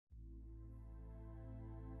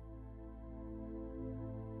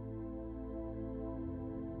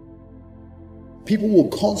people will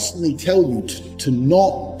constantly tell you to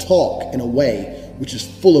not talk in a way which is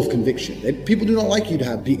full of conviction. People do not like you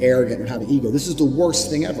to be arrogant and have an ego. This is the worst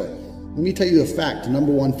thing ever. Let me tell you the fact, the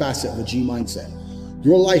number one facet of a G mindset.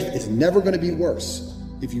 Your life is never going to be worse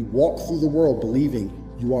if you walk through the world believing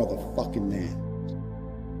you are the fucking man.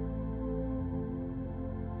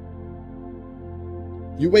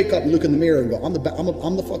 You wake up, you look in the mirror and go, I'm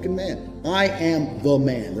the fucking man. I am the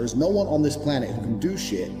man. There's no one on this planet who can do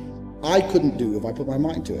shit I couldn't do if I put my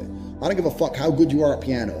mind to it. I don't give a fuck how good you are at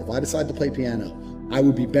piano. If I decide to play piano, I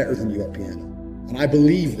would be better than you at piano. And I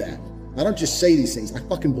believe that. I don't just say these things, I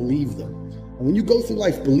fucking believe them. And when you go through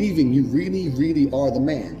life believing you really, really are the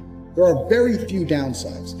man, there are very few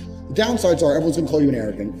downsides. The downsides are everyone's gonna call you an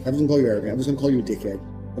arrogant, everyone's gonna call you arrogant, everyone's gonna call you a dickhead,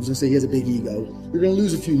 everyone's gonna say he has a big ego. You're gonna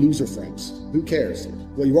lose a few loser friends. Who cares?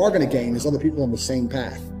 What you are gonna gain is other people on the same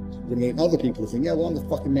path. You're gonna gain other people who think, yeah, well, I'm the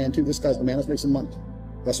fucking man too. This guy's the man, let's make some money.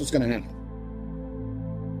 That's what's gonna happen.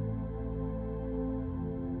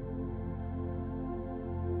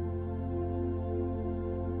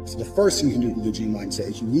 So the first thing you can do with the G mindset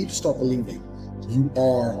is you need to start believing you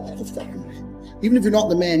are the fucking man. Even if you're not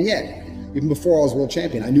the man yet, even before I was world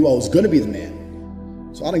champion, I knew I was gonna be the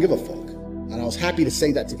man. So I don't give a fuck. And I was happy to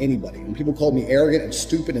say that to anybody. When people called me arrogant and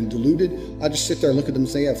stupid and deluded, I just sit there and look at them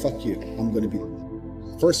and say, yeah, fuck you. I'm gonna be the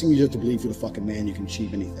man. First thing you have to believe you're the fucking man, you can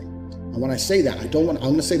achieve anything. And when I say that, I'm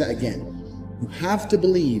gonna say that again. You have to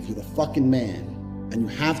believe you're the fucking man, and you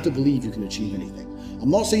have to believe you can achieve anything. I'm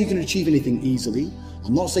not saying you can achieve anything easily.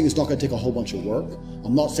 I'm not saying it's not gonna take a whole bunch of work.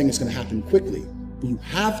 I'm not saying it's gonna happen quickly, but you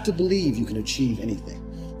have to believe you can achieve anything.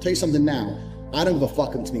 I'll tell you something now, I don't give a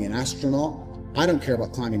fuck if it's being an astronaut. I don't care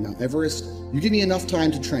about climbing Mount Everest. You give me enough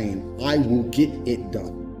time to train, I will get it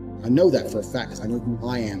done. I know that for a fact because I know who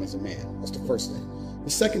I am as a man. That's the first thing. The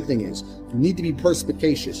second thing is, you need to be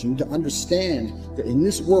perspicacious. You need to understand that in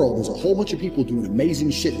this world, there's a whole bunch of people doing amazing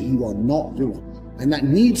shit that you are not doing. And that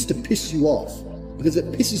needs to piss you off. Because if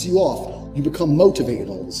it pisses you off, you become motivated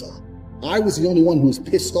all of a sudden. I was the only one who was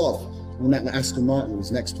pissed off when that Aston Martin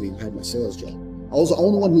was next to me and had my sales job. I was the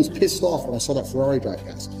only one who was pissed off when I saw that Ferrari drive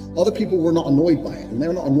past. Other people were not annoyed by it, and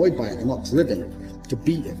they're not annoyed by it. They're not driven to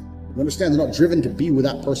beat it. You understand? They're not driven to be where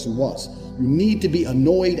that person was. You need to be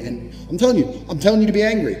annoyed, and I'm telling you to be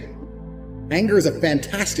angry. Anger is a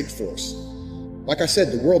fantastic force. Like I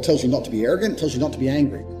said, the world tells you not to be arrogant, it tells you not to be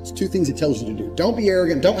angry. It's two things it tells you to do. Don't be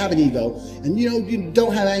arrogant, don't have an ego, and you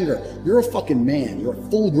don't have anger. You're a fucking man. You're a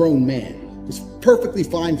full-grown man. It's perfectly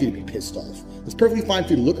fine for you to be pissed off. It's perfectly fine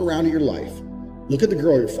for you to look around at your life, look at the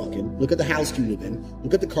girl you're fucking, look at the house you live in,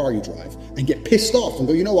 look at the car you drive, and get pissed off and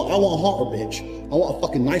go, you know what, I want a hotter bitch. I want a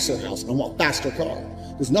fucking nicer house, and I want a faster car.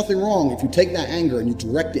 There's nothing wrong if you take that anger and you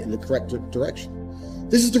direct it in the correct direction.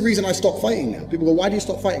 This is the reason I stopped fighting now. People go, why do you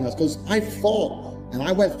stop fighting? That's because I fought and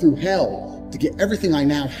I went through hell to get everything I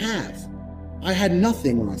now have. I had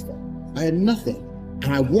nothing when I fought. I had nothing.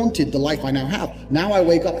 And I wanted the life I now have. Now I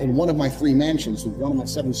wake up in one of my 3 mansions with one of my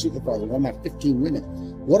 7 supercars and one of my 15 women.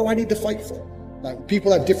 What do I need to fight for? Like,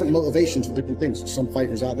 people have different motivations for different things. Some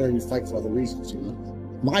fighters out there, you fight for other reasons, you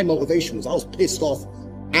know? My motivation was I was pissed off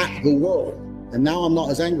at the world. And now I'm not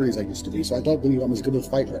as angry as I used to be, so I don't believe I'm as good a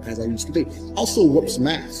fighter as I used to be. I'll still whoop some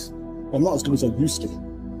ass, but I'm not as good as I used to be.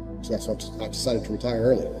 So that's why I decided to retire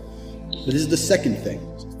early. But this is the second thing.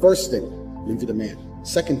 First thing, leave it the man.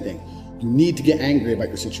 Second thing, you need to get angry about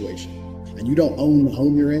your situation. And you don't own the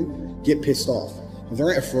home you're in, get pissed off. If there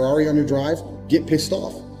ain't a Ferrari on your drive, get pissed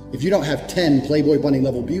off. If you don't have 10 Playboy Bunny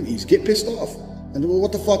level beauties, get pissed off. And well,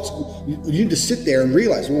 what the fuck? You need to sit there and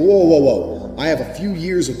realize, whoa. I have a few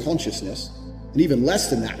years of consciousness. And even less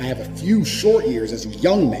than that, I have a few short years as a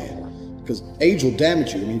young man, because age will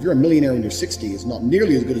damage you. I mean, if you're a millionaire when you're 60, it's not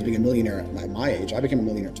nearly as good as being a millionaire at my age. I became a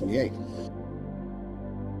millionaire at 28.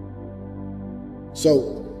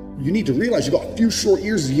 So you need to realize you've got a few short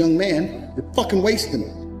years as a young man, you're fucking wasting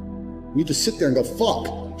them. You need to sit there and go,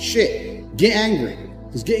 fuck, shit, get angry.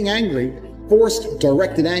 Because getting angry, forced,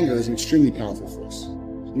 directed anger is an extremely powerful force.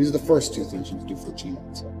 These are the first 2 things you can do for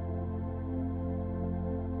achievement.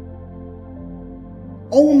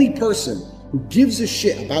 Only person who gives a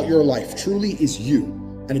shit about your life truly is you.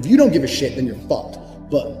 And if you don't give a shit, then you're fucked.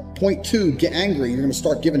 But point 2, get angry, you're gonna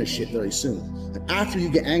start giving a shit very soon. And after you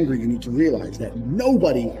get angry, you need to realize that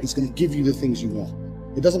nobody is gonna give you the things you want.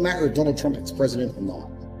 It doesn't matter if Donald Trump is president or not.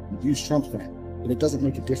 You use Trump's plan, but it doesn't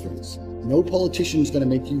make a difference. No politician is gonna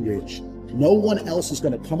make you rich. No one else is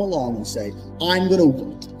gonna come along and say, I'm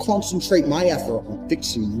gonna concentrate my effort on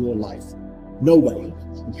fixing your life. Nobody.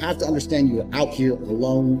 You have to understand you're out here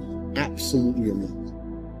alone, absolutely alone.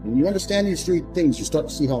 When you understand these 3 things, you start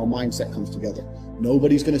to see how a mindset comes together.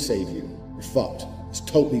 Nobody's gonna save you. You're fucked. It's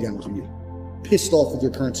totally down to you. pissed off with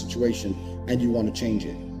your current situation and you want to change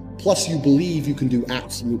it. Plus, you believe you can do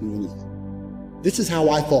absolutely anything. This is how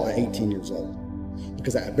I thought at 18 years old.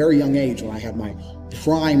 Because at a very young age, when I had my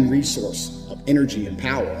prime resource of energy and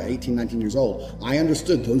power at 18, 19 years old, I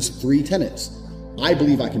understood those 3 tenets. I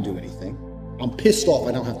believe I can do anything. I'm pissed off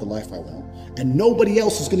I don't have the life I want. And nobody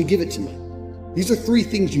else is going to give it to me. These are 3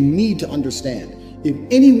 things you need to understand. If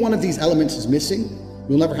any one of these elements is missing,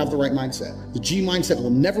 you'll never have the right mindset. The G mindset will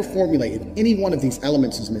never formulate if any one of these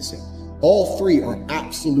elements is missing. All 3 are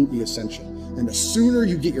absolutely essential. And the sooner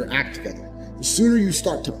you get your act together, the sooner you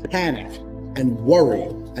start to panic and worry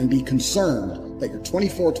and be concerned that you're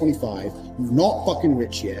 24, 25, you're not fucking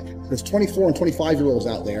rich yet. There's 24 and 25-year-olds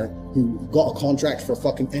out there who got a contract for a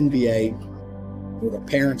fucking NBA with their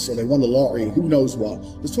parents, or they won the lottery, who knows what.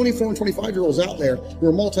 There's 24 and 25-year-olds out there who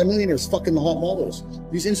are multimillionaires fucking the hot models.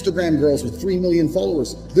 These Instagram girls with 3 million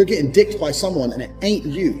followers, they're getting dicked by someone and it ain't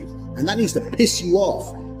you. And that needs to piss you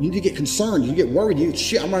off. You need to get concerned, you get worried, you get,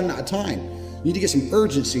 shit, I'm running out of time. You need to get some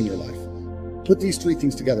urgency in your life. Put these 3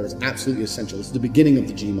 things together is absolutely essential. It's the beginning of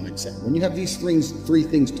the G mindset. When you have these 3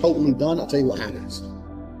 things totally done, I'll tell you what happens.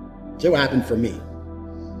 I'll tell you what happened for me.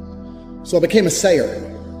 So I became a sayer.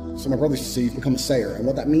 So my brother used to say, you've become a sayer. And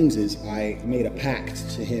what that means is I made a pact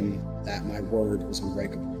to him that my word was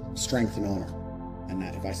unbreakable, strength and honor. And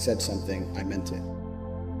that if I said something, I meant it.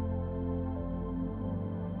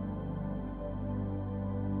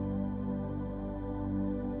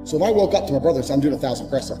 So if I woke up to my brother and said, I'm doing 1,000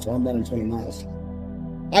 press-ups or I'm running 20 miles,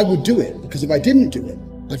 I would do it, because if I didn't do it,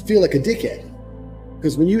 I'd feel like a dickhead.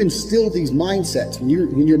 Because when you instill these mindsets, when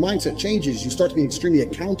your mindset changes, you start to be extremely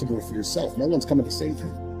accountable for yourself. No one's coming to save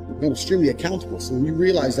you. You're extremely accountable. So when you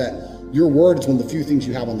realize that your word is one of the few things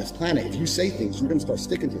you have on this planet, if you say things, you're going to start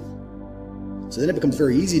sticking to them. So then it becomes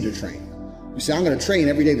very easy to train. You say, I'm going to train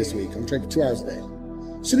every day this week. I'm going to train for 2 hours a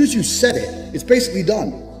day. As soon as you said it, it's basically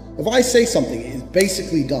done. If I say something, it's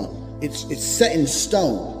basically done. It's set in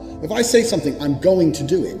stone. If I say something, I'm going to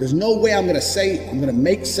do it. There's no way I'm going to say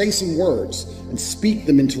some words and speak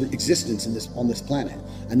them into existence on this planet.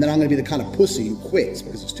 And then I'm going to be the kind of pussy who quits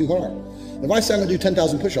because it's too hard. If I say I'm going to do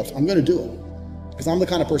 10,000 push-ups, I'm going to do it. Because I'm the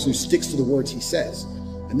kind of person who sticks to the words he says.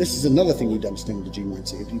 And this is another thing you need to understand with the G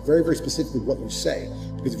mindset. You have to be very, very specific with what you say.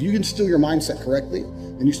 Because if you instill your mindset correctly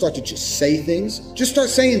and you start to just say things, just start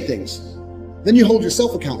saying things. Then you hold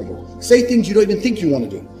yourself accountable. Say things you don't even think you want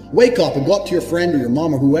to do. Wake up and go up to your friend or your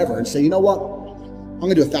mom or whoever and say, you know what? I'm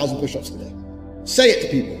going to do 1,000 push-ups today. Say it to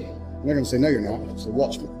people. And they're going to say, no, you're not. So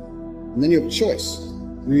watch me. And then you have a choice.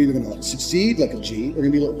 You're either going to succeed like a G or you're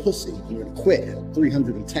going to be a little pussy. And you're going to quit at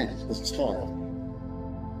 310 because it's hard.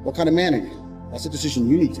 What kind of man are you? That's a decision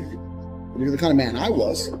you need to make. If you're the kind of man I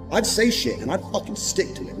was, I'd say shit and I'd fucking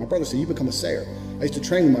stick to it. My brother said, you become a sayer. I used to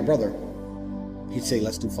train with my brother. He'd say,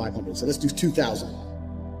 let's do 500. So let's do 2,000.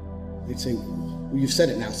 He'd say, well, you've said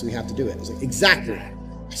it now, so we have to do it. I was like, exactly. I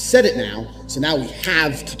said it now, so now we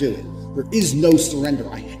have to do it. There is no surrender.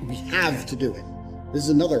 We have to do it. This is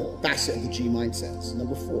another facet of the G mindset. This is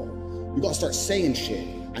number 4. You got to start saying shit,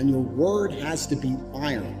 and your word has to be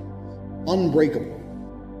iron, unbreakable.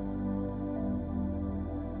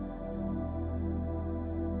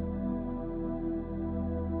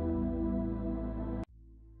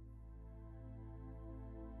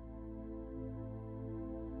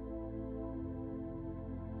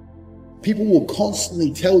 People will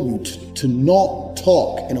constantly tell you to not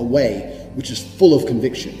talk in a way which is full of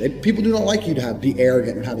conviction. People do not like you to be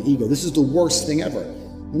arrogant and have an ego. This is the worst thing ever.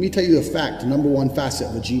 Let me tell you a fact, the number 1 facet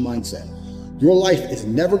of the G mindset. Your life is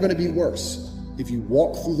never going to be worse if you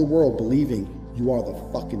walk through the world believing you are the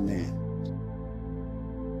fucking man.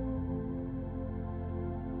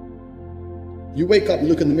 You wake up, you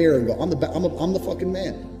look in the mirror and go, I'm the fucking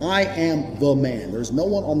man. I am the man. There's no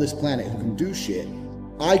one on this planet who can do shit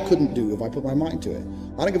I couldn't do if I put my mind to it.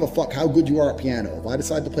 I don't give a fuck how good you are at piano. If I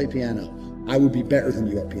decide to play piano, I would be better than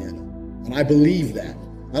you at piano. And I believe that.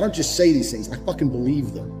 I don't just say these things, I fucking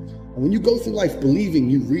believe them. And when you go through life believing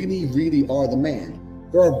you really, really are the man,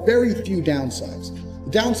 there are very few downsides.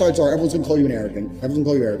 The downsides are everyone's gonna call you an arrogant,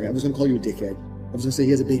 everyone's gonna call you a dickhead, everyone's gonna say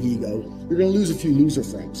he has a big ego. You're gonna lose a few loser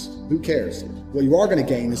friends. Who cares? What you are gonna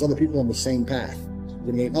gain is other people on the same path.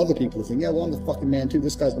 You're gonna gain other people who think, yeah, well, I'm the fucking man too.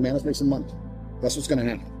 This guy's the man, let's make some money. That's what's going to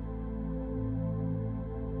happen.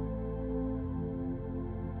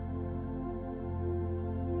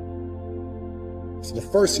 So the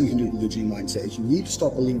first thing you can do with the G mindset is you need to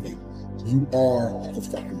start believing you are the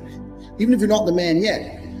fucking man. Even if you're not the man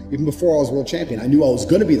yet, even before I was world champion, I knew I was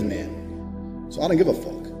going to be the man. So I don't give a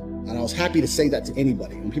fuck. And I was happy to say that to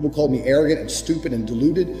anybody. When people called me arrogant and stupid and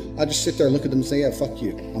deluded, I just sit there and look at them and say, yeah, fuck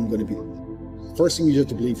you. I'm going to be the man. first thing you have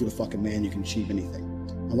to believe you're the fucking man, you can achieve anything.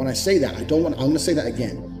 And when I say that, I'm going to say that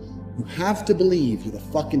again. You have to believe you're the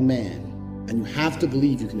fucking man, and you have to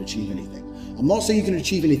believe you can achieve anything. I'm not saying you can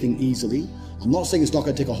achieve anything easily. I'm not saying it's not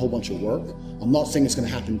going to take a whole bunch of work. I'm not saying it's going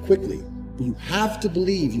to happen quickly. But you have to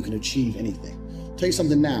believe you can achieve anything. I'll tell you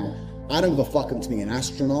something now. I don't give a fuck about being an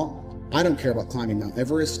astronaut. I don't care about climbing Mount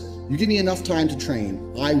Everest. You give me enough time to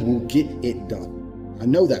train, I will get it done. I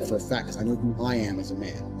know that for a fact because I know who I am as a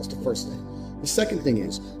man. That's the first thing. The second thing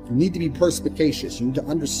is, you need to be perspicacious. You need to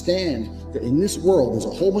understand that in this world, there's a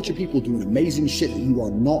whole bunch of people doing amazing shit that you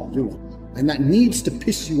are not doing. And that needs to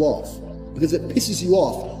piss you off. Because if it pisses you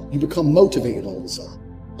off, you become motivated all of a sudden.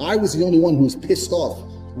 I was the only one who was pissed off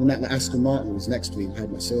when that Aston Martin was next to me and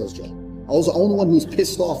had my sales job. I was the only one who was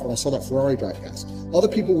pissed off when I saw that Ferrari drive past. Other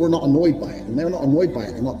people were not annoyed by it, and they're not annoyed by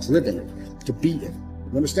it. They're not driven to beat it.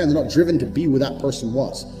 You understand? They're not driven to be where that person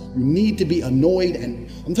was. You need to be annoyed,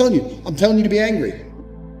 and I'm telling you to be angry.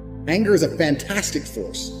 Anger is a fantastic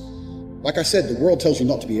force. Like I said, the world tells you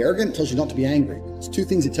not to be arrogant, it tells you not to be angry. It's two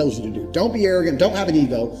things it tells you to do. Don't be arrogant, don't have an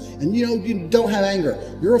ego, and you don't have anger.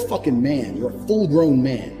 You're a fucking man. You're a full-grown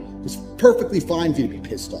man. It's perfectly fine for you to be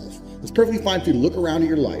pissed off. It's perfectly fine for you to look around at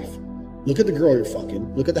your life, look at the girl you're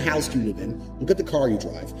fucking, look at the house you live in, look at the car you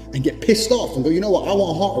drive, and get pissed off and go, you know what, I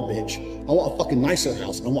want a hotter bitch. I want a fucking nicer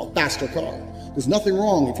house, and I want a faster car. There's nothing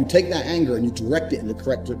wrong if you take that anger and you direct it in the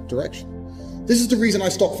correct direction. This is the reason I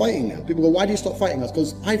stopped fighting now. People go, why do you stop fighting? That's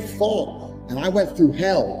because I fought and I went through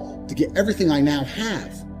hell to get everything I now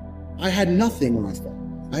have. I had nothing when I fought.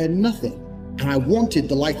 I had nothing. And I wanted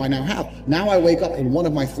the life I now have. Now I wake up in one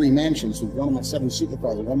of my 3 mansions with one of my 7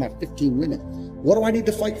 supercars and one of my 15 women. What do I need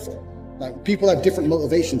to fight for? Like, people have different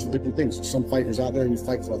motivations for different things. Some fighters out there who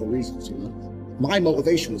fight for other reasons, you know? My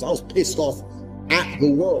motivation was I was pissed off at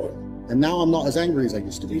the world. And now I'm not as angry as I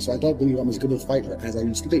used to be, so I don't believe I'm as good a fighter as I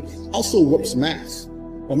used to be. I'll still whoop some ass,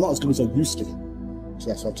 but I'm not as good as I used to be. So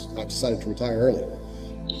that's why I decided to retire early.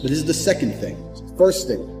 But this is the second thing. First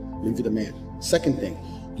thing, leave it to the man. Second thing,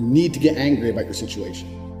 you need to get angry about your situation.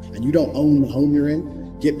 And you don't own the home you're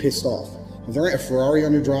in, get pissed off. If there ain't a Ferrari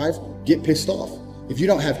on your drive, get pissed off. If you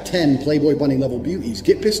don't have 10 Playboy Bunny level beauties,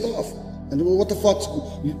 get pissed off. And well, what the fuck?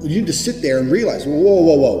 You need to sit there and realize,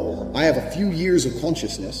 whoa. I have a few years of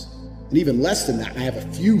consciousness. And even less than that, I have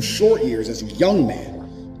a few short years as a young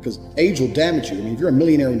man, because age will damage you. I mean, if you're a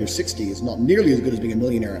millionaire when you're 60, it's not nearly as good as being a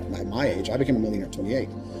millionaire at my age. I became a millionaire at 28.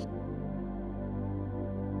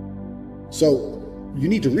 So you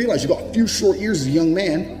need to realize you've got a few short years as a young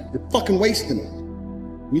man. You're fucking wasting it.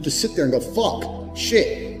 You need to sit there and go, fuck,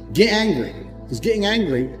 shit, get angry. Because getting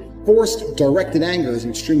angry, forced, directed anger is an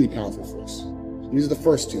extremely powerful force. These are the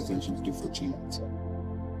first 2 things you can do for achievement.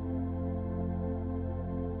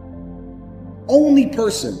 Only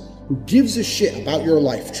person who gives a shit about your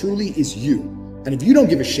life truly is you. And if you don't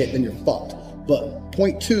give a shit, then you're fucked. But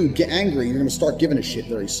point 2, get angry. You're going to start giving a shit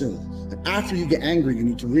very soon. And after you get angry, you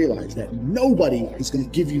need to realize that nobody is going to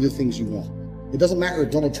give you the things you want. It doesn't matter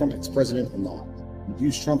if Donald Trump is president or not. You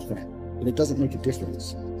use Trump for him, but it doesn't make a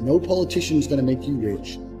difference. No politician is going to make you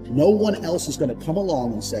rich. No one else is going to come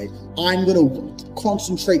along and say, I'm going to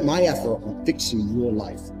concentrate my effort on fixing your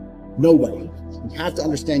life. Nobody. You have to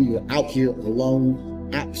understand you're out here alone,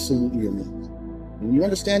 absolutely alone. When you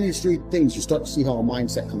understand these 3 things, you start to see how a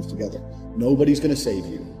mindset comes together. Nobody's going to save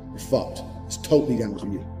you. You're fucked. It's totally down to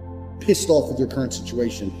you. Pissed off with your current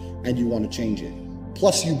situation and you want to change it.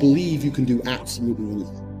 Plus you believe you can do absolutely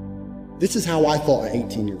anything. This is how I thought at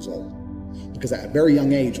 18 years old. Because at a very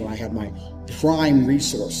young age, when I had my prime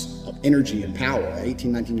resource of energy and power at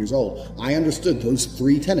 18, 19 years old, I understood those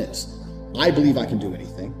 3 tenets. I believe I can do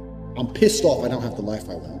anything. I'm pissed off I don't have the life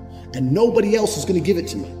I want. And nobody else is going to give it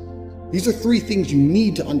to me. These are 3 things you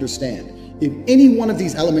need to understand. If any one of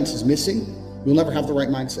these elements is missing, you'll never have the right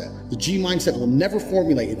mindset. The G mindset will never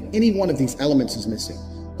formulate if any one of these elements is missing.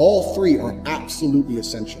 All 3 are absolutely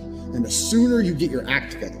essential. And the sooner you get your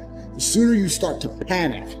act together, the sooner you start to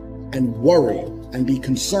panic and worry and be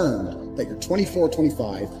concerned that you're 24,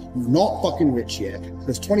 25, you're not fucking rich yet.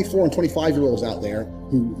 There's 24 and 25-year-olds out there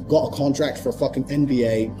who got a contract for a fucking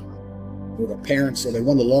NBA, or their parents, or they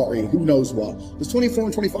won the lottery, who knows what. There's 24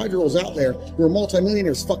 and 25-year-olds out there who are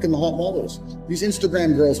multimillionaires fucking the hot models. These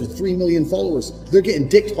Instagram girls with 3 million followers, they're getting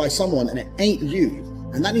dicked by someone and it ain't you.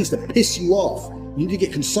 And that needs to piss you off. You need to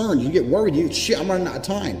get concerned, you get worried, you get, shit, I'm running out of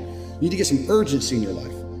time. You need to get some urgency in your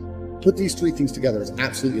life. Put these 3 things together is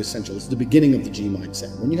absolutely essential. It's the beginning of the G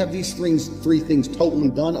mindset. When you have these 3 things totally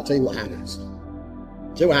done, I'll tell you what happens.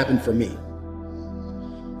 I'll tell you what happened for me.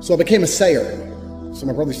 So I became a sayer. So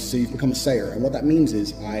my brother used to say, you've become a sayer. And what that means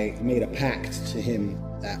is I made a pact to him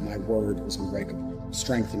that my word was unbreakable,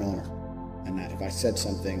 strength and honor. and that if I said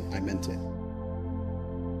something, I meant it.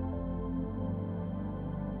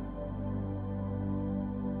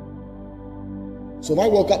 So if I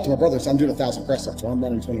woke up to my brother and said, I'm doing 1,000 press ups or I'm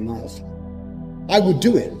running 20 miles, I would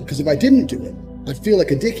do it, because if I didn't do it, I'd feel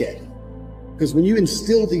like a dickhead. Because when you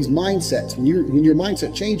instill these mindsets, when your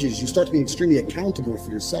mindset changes, you start to be extremely accountable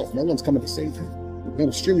for yourself. No one's coming to save you. You're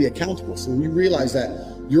extremely accountable. So when you realize that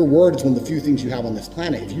your word is one of the few things you have on this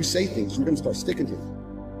planet, if you say things, you're going to start sticking to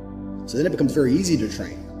them. So then it becomes very easy to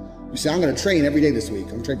train. You say, I'm going to train every day this week. I'm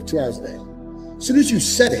going to train for 2 hours a day. As soon as you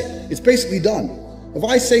said it, it's basically done. If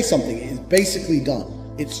I say something, it's basically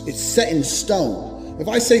done. It's set in stone. If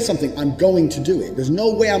I say something, I'm going to do it. There's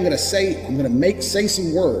no way I'm going to say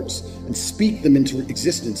some words and speak them into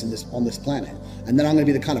existence on this planet. And then I'm going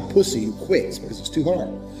to be the kind of pussy who quits because it's too hard.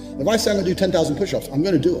 If I say I'm going to do 10,000 push-ups, I'm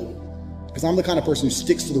going to do it. Because I'm the kind of person who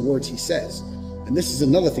sticks to the words he says. And this is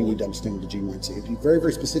another thing you don't understand with the G mindset. You be very,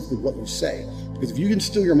 very specific with what you say. Because if you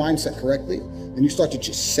instill your mindset correctly, and you start to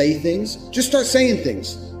just say things, just start saying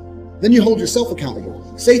things. Then you hold yourself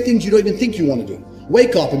accountable. Say things you don't even think you want to do.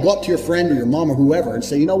 Wake up and go up to your friend or your mom or whoever and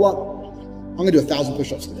say, you know what? I'm going to do 1,000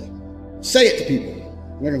 push-ups today. Say it to people.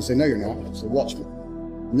 And they're going to say, no, you're not. So watch me.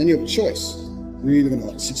 And then you have a choice. You're either going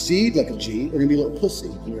to succeed like a G, or you're going to be a little pussy.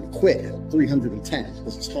 You're going to quit at 310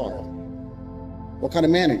 because it's hard. What kind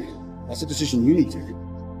of man are you? That's a decision you need to make.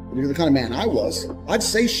 If you're the kind of man I was, I'd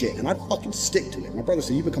say shit and I'd fucking stick to it. My brother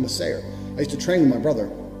said, you become a sayer. I used to train with my brother.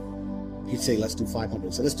 He'd say, let's do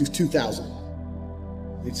 500. So let's do 2,000.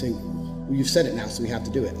 He'd say, well, you've said it now, so we have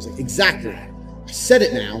to do it. I was like, exactly. I said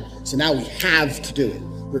it now, so now we have to do it.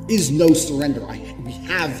 There is no surrender. We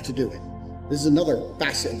have to do it. This is another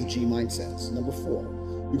facet of the G mindset. This is number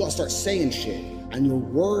 4. You got to start saying shit, and your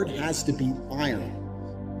word has to be iron,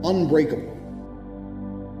 unbreakable.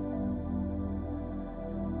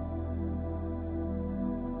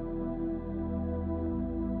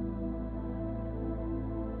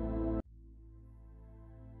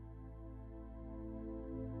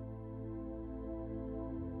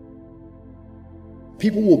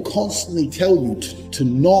 People will constantly tell you to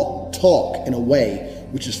not talk in a way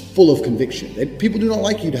which is full of conviction. People do not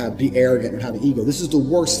like you to be arrogant and have an ego. This is the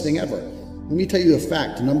worst thing ever. Let me tell you a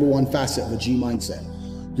fact, the number 1 facet of a G mindset.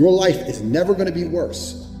 Your life is never going to be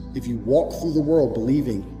worse if you walk through the world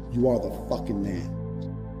believing you are the fucking man.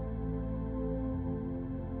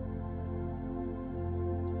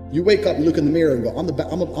 You wake up, you look in the mirror and go, I'm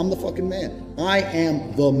the fucking man. I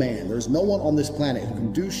am the man. There's no one on this planet who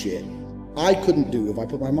can do shit I couldn't do if I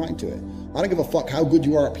put my mind to it. I don't give a fuck how good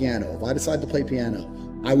you are at piano. If I decide to play piano,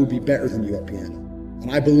 I would be better than you at piano. And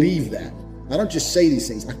I believe that. I don't just say these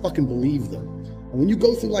things, I fucking believe them. And when you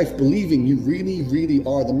go through life believing you really, really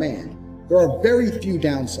are the man, there are very few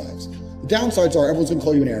downsides. The downsides are everyone's gonna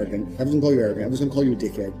call you an arrogant, everyone's gonna call you arrogant, everyone's gonna call you a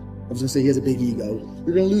dickhead, everyone's gonna say he has a big ego.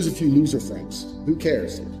 You're gonna lose a few loser friends. Who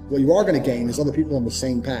cares? What you are gonna gain is other people on the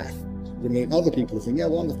same path. You're gonna gain other people who think, yeah,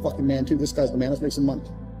 well, I'm the fucking man too. This guy's the man, let's make some money.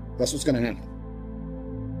 That's what's going to happen.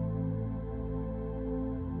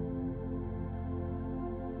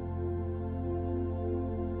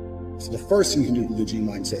 So the first thing you can do with the G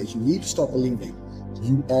mindset is you need to start believing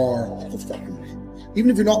you are the fucking man.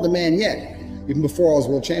 Even if you're not the man yet, even before I was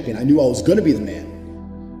world champion, I knew I was going to be the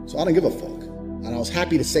man. So I don't give a fuck. And I was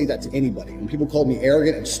happy to say that to anybody. When people called me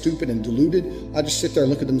arrogant and stupid and deluded, I just sit there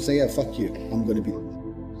and look at them and say, yeah, fuck you. I'm going to be the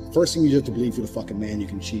man. First thing you have to believe you're the fucking man, you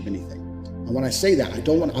can achieve anything. And when I say that, I'm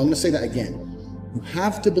going to say that again. You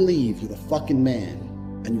have to believe you're the fucking man,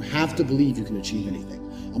 and you have to believe you can achieve anything.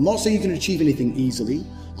 I'm not saying you can achieve anything easily.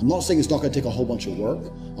 I'm not saying it's not going to take a whole bunch of work.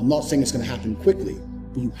 I'm not saying it's going to happen quickly,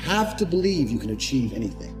 but you have to believe you can achieve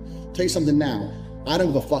anything. I'll tell you something now. I don't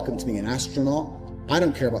give a fuck about being an astronaut. I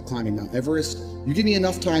don't care about climbing Mount Everest. You give me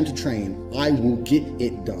enough time to train, I will get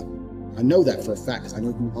it done. I know that for a fact because I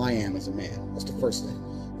know who I am as a man. That's the first thing.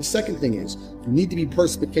 The second thing is, you need to be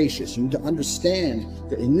perspicacious. You need to understand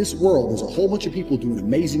that in this world, there's a whole bunch of people doing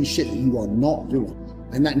amazing shit that you are not doing.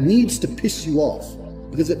 And that needs to piss you off.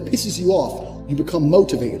 Because if it pisses you off, you become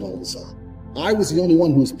motivated all of a sudden. I was the only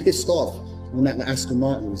one who was pissed off when that Aston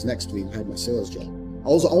Martin was next to me and had my sales job. I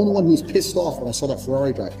was the only one who was pissed off when I saw that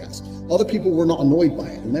Ferrari drive past. Other people were not annoyed by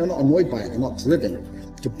it. And they're not annoyed by it. They're not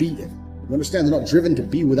driven to beat it. You understand? They're not driven to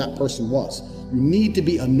be where that person was. You need to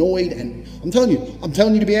be annoyed, and I'm telling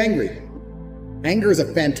you to be angry. Anger is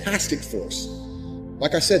a fantastic force.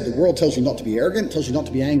 Like I said, the world tells you not to be arrogant, it tells you not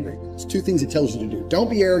to be angry. It's 2 things it tells you to do. Don't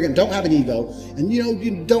be arrogant, don't have an ego, and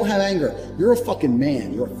you don't have anger. You're a fucking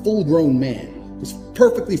man. You're a full-grown man. It's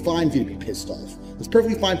perfectly fine for you to be pissed off. It's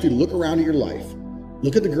perfectly fine for you to look around at your life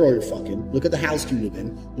look at the girl you're fucking, look at the house you live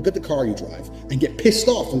in, look at the car you drive, and get pissed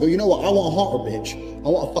off and go, you know what, I want a hotter bitch, I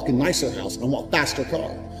want a fucking nicer house, and I want a faster car.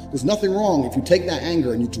 There's nothing wrong if you take that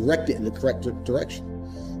anger and you direct it in the correct direction.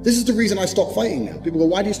 This is the reason I stopped fighting now. People go,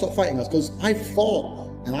 why do you stop fighting us? Because I fought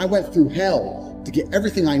and I went through hell to get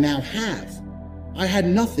everything I now have. I had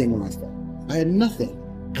nothing when I fought. I had nothing.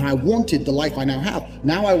 And I wanted the life I now have.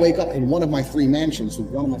 Now I wake up in one of my 3 mansions with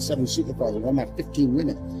one of my 7 supercars, with one of my 15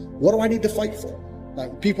 women. What do I need to fight for?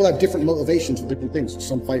 Like, people have different motivations for different things.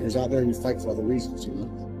 Some fighters out there who fight for other reasons, you know?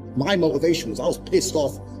 My motivation was I was pissed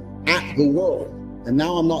off at the world. And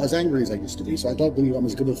now I'm not as angry as I used to be, so I don't believe I'm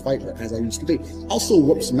as good a fighter as I used to be. I'll still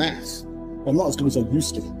whoop some ass, but I'm not as good as I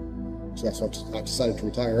used to be. So that's why I decided to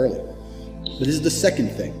retire early. But this is the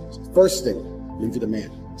second thing. First thing, leave you the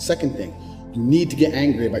man. Second thing, you need to get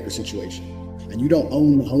angry about your situation. And you don't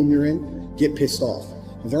own the home you're in, get pissed off.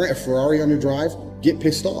 If there ain't a Ferrari on your drive, get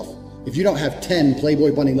pissed off. If you don't have 10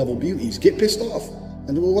 Playboy Bunny level beauties, get pissed off.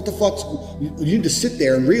 And well, what the fuck? You need to sit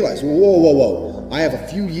there and realize, whoa. I have a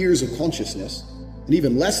few years of consciousness. And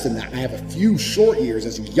even less than that, I have a few short years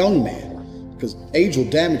as a young man, because age will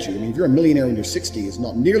damage you. I mean, if you're a millionaire in your 60s, it's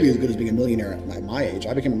not nearly as good as being a millionaire at my age.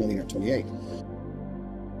 I became a millionaire at 28.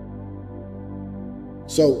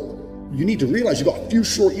 So you need to realize you got a few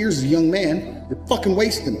short years as a young man. You're fucking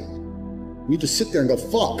wasting it. You need to sit there and go,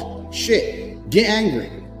 fuck, shit, get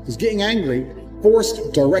angry. Because getting angry,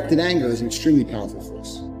 forced, directed anger is an extremely powerful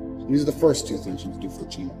force. These are the first 2 things you can do for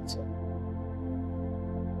achievement.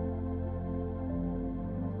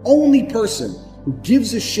 Only person who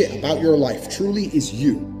gives a shit about your life truly is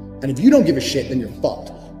you. And if you don't give a shit, then you're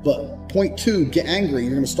fucked. But point 2, get angry.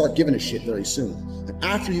 You're going to start giving a shit very soon. And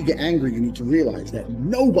after you get angry, you need to realize that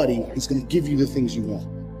nobody is going to give you the things you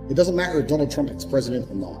want. It doesn't matter if Donald Trump is president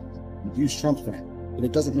or not. You use Trump for that, but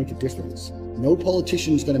it doesn't make a difference. No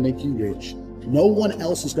politician is going to make you rich. No one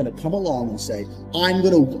else is going to come along and say, I'm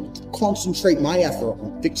going to concentrate my effort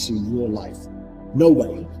on fixing your life.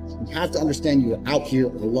 Nobody. You have to understand you are out here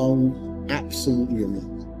alone, absolutely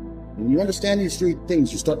alone. When you understand these 3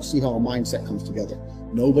 things, you start to see how a mindset comes together.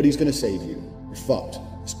 Nobody's going to save you. You're fucked.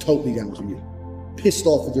 It's totally down to you. Pissed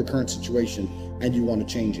off with your current situation and you want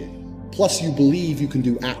to change it. Plus you believe you can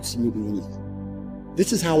do absolutely anything.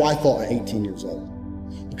 This is how I thought at 18 years old.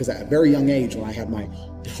 Because at a very young age, when I had my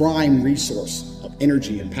prime resource of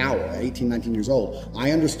energy and power at 18, 19 years old,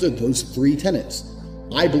 I understood those 3 tenets.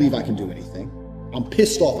 I believe I can do anything. I'm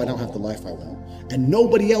pissed off I don't have the life I want. And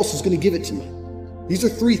nobody else is going to give it to me. These are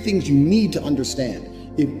 3 things you need to understand.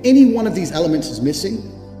 If any one of these elements is missing,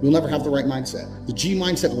 you'll never have the right mindset. The G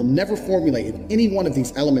mindset will never formulate if any one of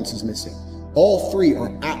these elements is missing. All 3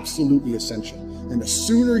 are absolutely essential. And the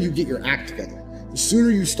sooner you get your act together, the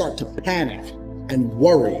sooner you start to panic and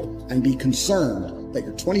worry and be concerned that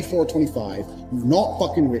you're 24, 25, you're not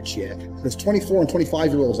fucking rich yet. There's 24 and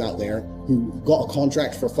 25-year-olds out there who got a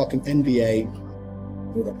contract for a fucking NBA,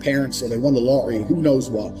 or their parents, or they won the lottery, who knows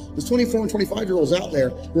what. There's 24 and 25-year-olds out there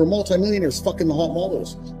who are multimillionaires fucking the hot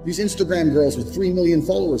models. These Instagram girls with 3 million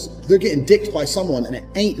followers, they're getting dicked by someone and it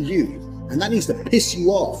ain't you. And that needs to piss you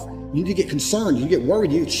off. You need to get concerned, you get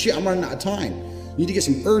worried, you get, shit, I'm running out of time. You need to get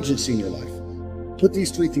some urgency in your life. Put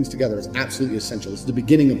these 3 things together is absolutely essential. It's the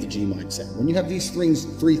beginning of the G mindset. When you have these 3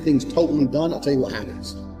 things totally done, I'll tell you what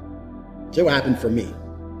happens. I'll tell you what happened for me.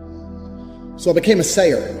 So I became a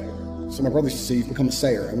sayer. So my brother used to say, you've become a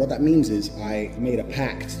sayer. And what that means is I made a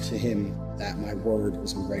pact to him that my word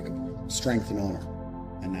was unbreakable, strength and honor.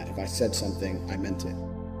 And that if I said something, I meant it.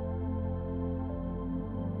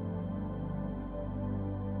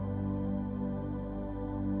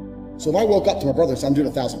 So if I woke up to my brother and said, I'm doing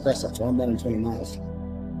 1,000 press ups or I'm running 20 miles,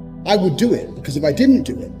 I would do it, because if I didn't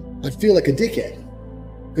do it, I'd feel like a dickhead.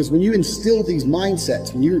 Because when you instill these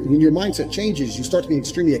mindsets, when your mindset changes, you start to be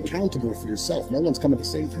extremely accountable for yourself. No one's coming to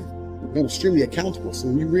save you. You're extremely accountable. So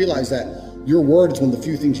when you realize that your word is one of the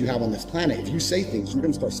few things you have on this planet, if you say things, you're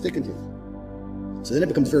going to start sticking to them. So then it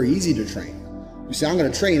becomes very easy to train. You say, I'm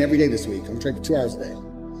going to train every day this week. I'm going to train for 2 hours a day.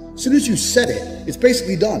 As soon as you said it, it's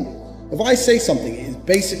basically done. If I say something, it's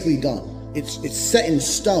basically done. It's set in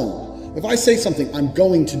stone. If I say something, I'm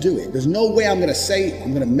going to do it. There's no way I'm going to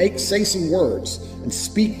say some words and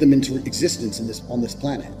speak them into existence on this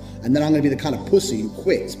planet. And then I'm going to be the kind of pussy who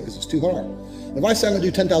quits because it's too hard. If I say I'm going to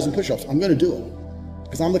do 10,000 push-ups, I'm going to do it.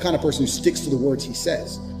 Because I'm the kind of person who sticks to the words he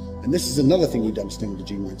says. And this is another thing you need to understand with the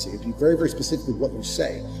G mindset. Be very, very specific with what you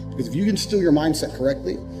say. Because if you can instill your mindset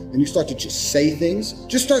correctly, and you start to just say things,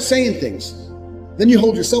 just start saying things. Then you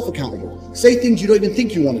hold yourself accountable. Say things you don't even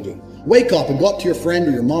think you want to do. Wake up and go up to your friend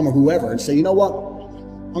or your mom or whoever and say, you know what?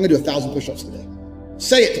 I'm going to do 1,000 push-ups today.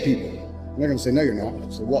 Say it to people. And they're going to say, no, you're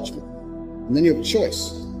not. So watch me. And then you have a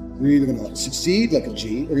choice. You're either going to succeed like a G,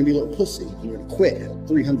 or you're going to be a little pussy, and you're going to quit at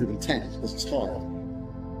 310 because it's hard.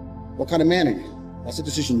 What kind of man are you? That's a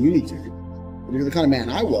decision you need to make. If you're the kind of man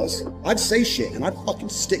I was, I'd say shit and I'd fucking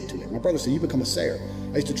stick to it. My brother said, you become a sayer.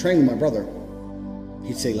 I used to train with my brother.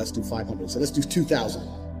 He'd say, let's do 500. So let's do 2,000.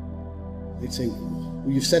 He'd say, well,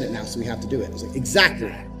 you've said it now, so we have to do it. I was like,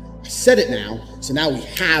 exactly. I said it now, so now we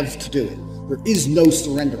have to do it. There is no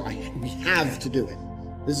surrender. We have to do it.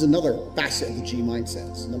 This is another facet of the G mindset.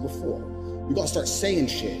 This is number 4. You got to start saying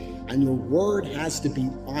shit, and your word has to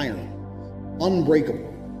be iron, unbreakable.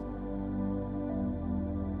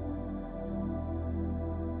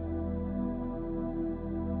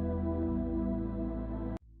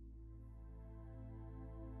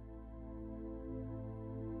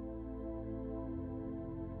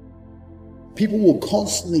 People will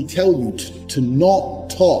constantly tell you to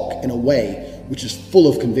not talk in a way which is full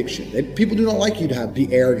of conviction. People do not like you to be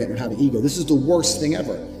arrogant and have an ego. This is the worst thing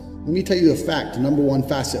ever. Let me tell you the fact, the number 1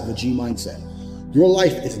 facet of the G mindset. Your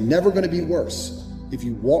life is never going to be worse if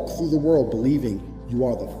you walk through the world believing you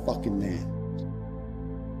are the fucking man.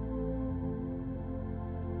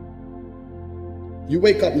 You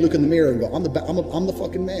wake up, you look in the mirror and go, I'm the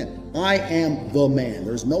fucking man. I am the man.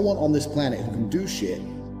 There's no one on this planet who can do shit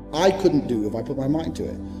I couldn't do if I put my mind to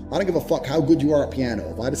it. I don't give a fuck how good you are at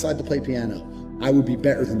piano. If I decide to play piano, I would be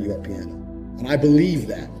better than you at piano. And I believe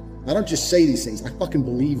that. I don't just say these things, I fucking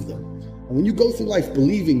believe them. And when you go through life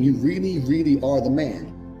believing you really, really are the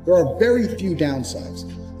man, there are very few downsides.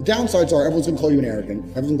 The downsides are everyone's gonna call you an arrogant,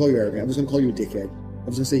 everyone's gonna call you arrogant, everyone's gonna call you a dickhead,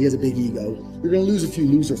 everyone's gonna say he has a big ego. You're gonna lose a few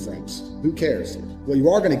loser friends. Who cares? What you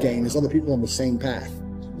are gonna gain is other people on the same path.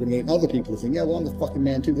 You're gonna gain other people who think, yeah, well, I'm the fucking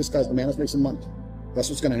man too. This guy's the man, let's make some money. That's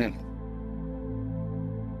what's gonna happen.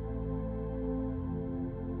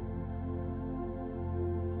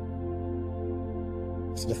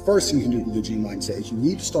 So the first thing you can do with the G mindset is you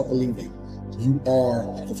need to start believing you are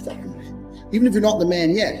the fucking man. Even if you're not the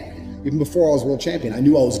man yet, even before I was world champion, I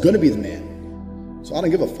knew I was gonna be the man. So I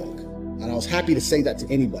don't give a fuck. And I was happy to say that to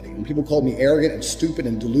anybody. When people called me arrogant and stupid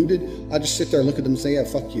and deluded, I just sit there and look at them and say, yeah,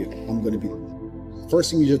 fuck you. I'm gonna be the man.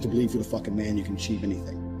 First thing you have to believe you're the fucking man, you can achieve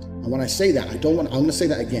anything. And when I say that, I'm going to say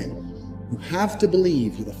that again. You have to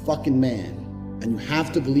believe you're the fucking man, and you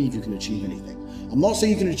have to believe you can achieve anything. I'm not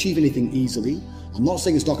saying you can achieve anything easily. I'm not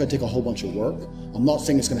saying it's not going to take a whole bunch of work. I'm not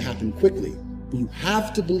saying it's going to happen quickly, but you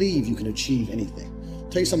have to believe you can achieve anything. I'll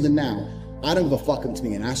tell you something now, I don't give a fuck to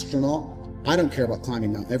be an astronaut. I don't care about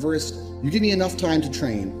climbing Mount Everest. You give me enough time to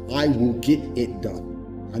train, I will get it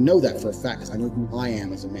done. I know that for a fact because I know who I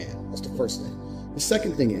am as a man. That's the first thing. The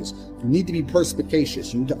second thing is, you need to be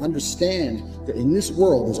perspicacious. You need to understand that in this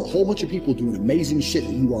world, there's a whole bunch of people doing amazing shit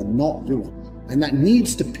that you are not doing. And that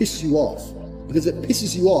needs to piss you off. Because if it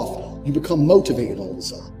pisses you off, you become motivated all of a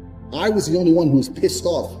sudden. I was the only one who was pissed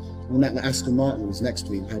off when that Aston Martin was next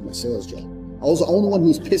to me and had my sales job. I was the only one who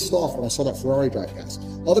was pissed off when I saw that Ferrari drive past.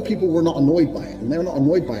 Other people were not annoyed by it. And they're not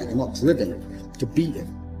annoyed by it. They're not driven to beat it.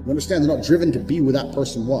 You understand? They're not driven to be where that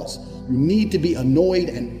person was. You need to be annoyed,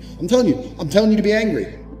 and I'm telling you to be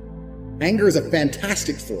angry. Anger is a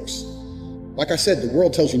fantastic force. Like I said, the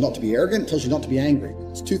world tells you not to be arrogant, it tells you not to be angry.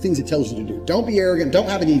 It's 2 things it tells you to do. Don't be arrogant, don't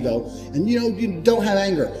have an ego, and you don't have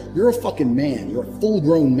anger. You're a fucking man. You're a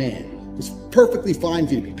full-grown man. It's perfectly fine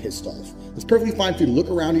for you to be pissed off. It's perfectly fine for you to look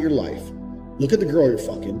around at your life, look at the girl you're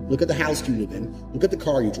fucking, look at the house you live in, look at the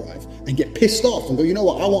car you drive, and get pissed off and go, you know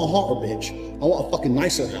what, I want a hotter bitch. I want a fucking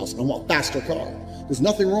nicer house, and I want a faster car. There's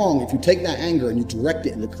nothing wrong if you take that anger and you direct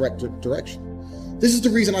it in the correct direction. This is the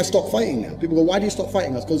reason I stopped fighting now. People go, why do you stop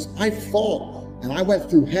fighting? That's because I fought, and I went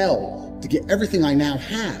through hell to get everything I now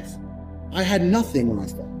have. I had nothing when I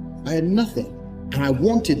fought. I had nothing. And I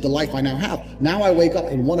wanted the life I now have. Now I wake up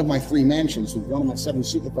in one of my 3 mansions with one of my 7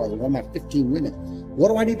 supercars and one of my 15 women. What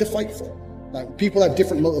do I need to fight for? Like, people have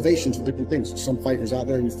different motivations for different things. Some fighters out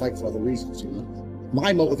there, you fight for other reasons, you know?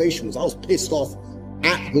 My motivation was I was pissed off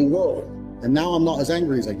at the world. And now I'm not as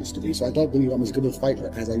angry as I used to be. So I don't believe I'm as good a fighter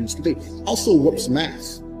as I used to be. I'll still whoop some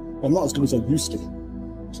ass. But I'm not as good as I used to be.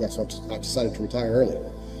 So that's why I decided to retire early.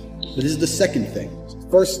 But this is the second thing.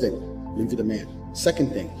 First thing, leave to the man.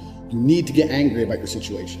 Second thing, you need to get angry about your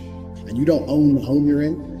situation. And you don't own the home you're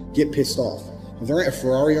in, get pissed off. If there ain't a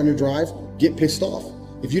Ferrari on your drive, get pissed off.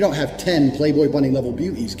 If you don't have 10 Playboy Bunny level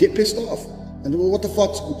beauties, get pissed off. And well, what the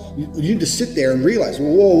fuck? You need to sit there and realize,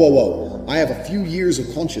 whoa. I have a few years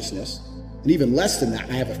of consciousness. And even less than that,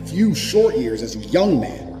 I have a few short years as a young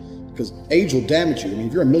man. Because age will damage you. I mean,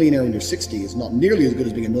 if you're a millionaire when you're 60, it's not nearly as good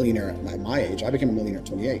as being a millionaire at my age. I became a millionaire at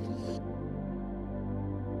 28.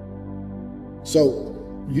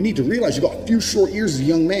 So you need to realize you've got a few short years as a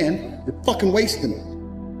young man. You're fucking wasting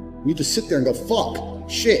them. You need to sit there and go, fuck,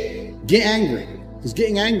 shit, get angry. Because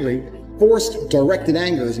getting angry, forced, directed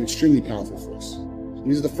anger is an extremely powerful force.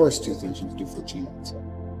 These are the first two things you can do for the G mindset.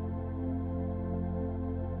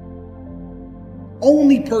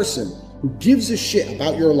 Only person who gives a shit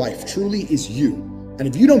about your life truly is you. And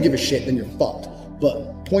if you don't give a shit, then you're fucked.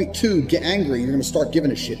 But point two, get angry, you're gonna start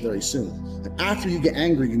giving a shit very soon. And after you get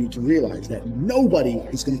angry, you need to realize that nobody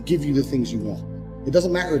is gonna give you the things you want. It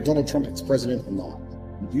doesn't matter if Donald Trump is president or not.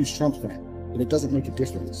 You use Trump's plan, but it doesn't make a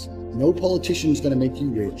difference. No politician is gonna make you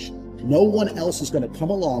rich. No one else is gonna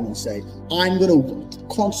come along and say, I'm gonna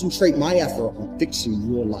concentrate my effort on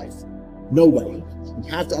fixing your life. Nobody. You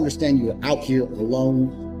have to understand you are out here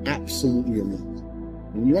alone, absolutely alone.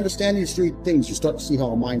 When you understand these three things, you start to see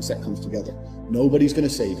how a mindset comes together. Nobody's gonna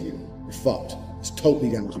save you. You're fucked. It's totally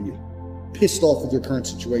down to you. Pissed off with your current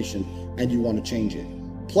situation and you want to change it.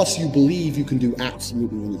 Plus you believe you can do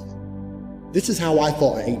absolutely anything. This is how I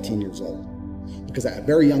thought at 18 years old. Because at a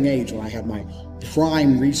very young age, when I had my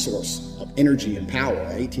prime resource of energy and power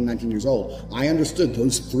at 18, 19 years old, I understood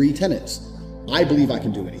those three tenets. I believe I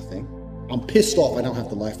can do anything. I'm pissed off I don't have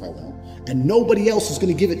the life I want. And nobody else is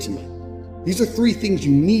going to give it to me. These are three things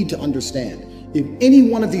you need to understand. If any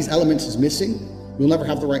one of these elements is missing, you'll never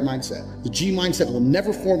have the right mindset. The G mindset will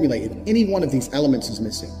never formulate if any one of these elements is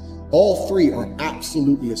missing. All three are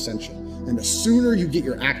absolutely essential. And the sooner you get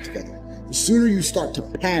your act together, the sooner you start to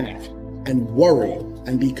panic and worry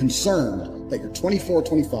and be concerned that you're 24,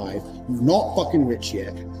 25, you're not fucking rich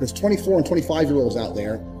yet. There's 24 and 25-year-olds out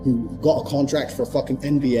there who got a contract for a fucking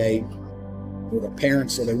NBA with their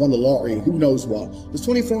parents, or they won the lottery, who knows what. There's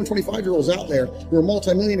 24 and 25-year-olds out there who are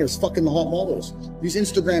multimillionaires fucking the hot models. These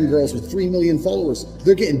Instagram girls with 3 million followers,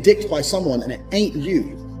 they're getting dicked by someone and it ain't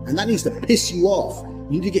you. And that needs to piss you off.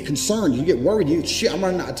 You need to get concerned, you get worried, you get, shit, I'm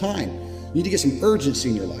running out of time. You need to get some urgency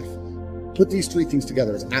in your life. Put these three things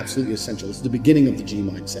together is absolutely essential. It's the beginning of the G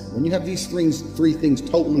mindset. When you have these three things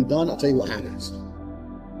totally done, I'll tell you what happens.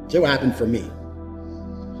 I'll tell you what happened for me.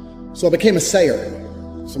 So I became a sayer.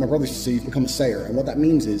 So my brother used to say, you've become a sayer. And what that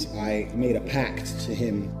means is I made a pact to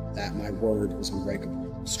him that my word was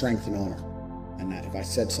unbreakable, strength and honor. And that if I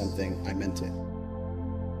said something, I meant it.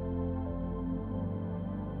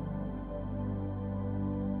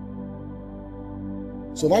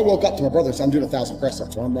 So if I woke up to my brother and said, I'm doing 1,000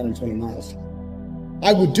 press-ups or I'm running 20 miles,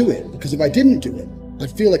 I would do it, because if I didn't do it,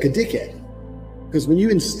 I'd feel like a dickhead. Because when you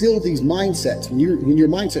instill these mindsets, when your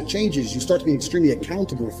mindset changes, you start to be extremely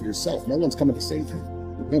accountable for yourself. No one's coming to save you.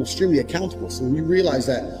 You're extremely accountable. So when you realize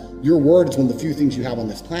that your word is one of the few things you have on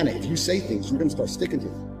this planet, if you say things, you're going to start sticking to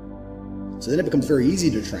them. So then it becomes very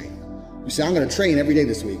easy to train. You say, I'm going to train every day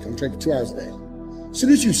this week. I'm going to train for 2 hours a day. As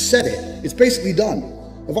soon as you said it, it's basically done.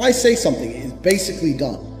 If I say something, it's basically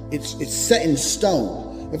done. It's set in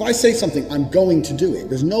stone. If I say something, I'm going to do it.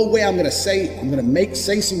 There's no way I'm going to say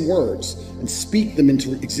some words and speak them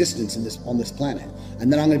into existence on this planet.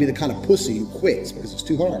 And then I'm going to be the kind of pussy who quits because it's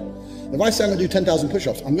too hard. If I say I'm going to do 10,000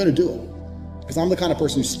 push-ups, I'm going to do it. Because I'm the kind of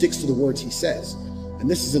person who sticks to the words he says. And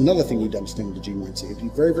this is another thing you need to understand with the G mindset. You have to be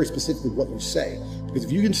very, very specific with what you say. Because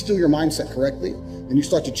if you instill your mindset correctly, and you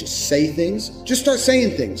start to just say things, just start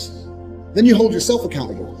saying things. Then you hold yourself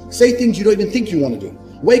accountable. Say things you don't even think you want to do.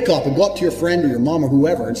 Wake up and go up to your friend or your mom or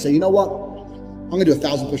whoever and say, you know what? I'm going to do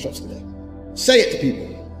 1,000 push-ups today. Say it to people.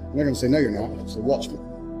 And they're going to say, no, you're not. So watch me.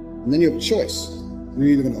 And then you have a choice. You're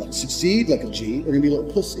either going to succeed like a G, or you're going to be a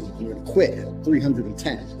little pussy. And you're going to quit at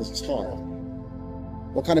 310 because it's hard.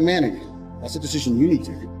 What kind of man are you? That's a decision you need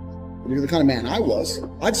to make. If you're the kind of man I was,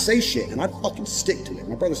 I'd say shit and I'd fucking stick to it.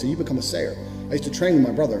 My brother said, you become a sayer. I used to train with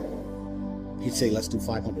my brother. He'd say, let's do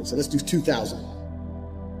 500. So let's do 2,000.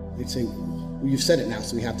 He'd say, well, you've said it now,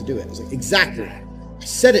 so we have to do it. I was like, exactly. I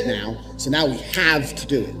said it now, so now we have to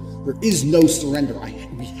do it. There is no surrender.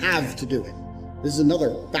 We have to do it. This is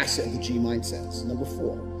another facet of the G mindset. This is number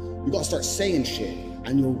 4. You got to start saying shit,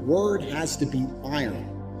 and your word has to be iron,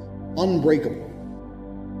 unbreakable.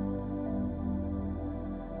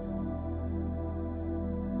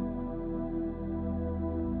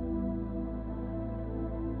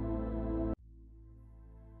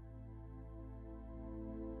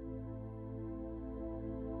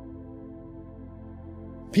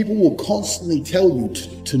 People will constantly tell you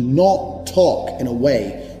to not talk in a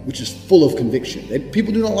way which is full of conviction.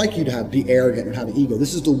 People do not like you to be arrogant and have an ego.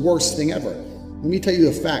 This is the worst thing ever. Let me tell you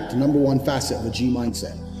a fact, the number 1 facet of the G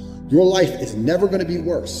mindset. Your life is never going to be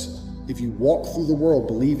worse if you walk through the world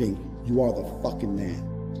believing you are the fucking man.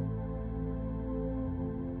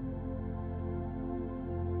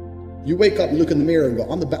 You wake up, you look in the mirror and go,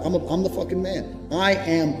 I'm the fucking man. I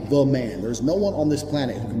am the man. There's no one on this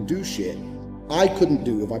planet who can do shit I couldn't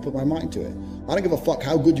do if I put my mind to it. I don't give a fuck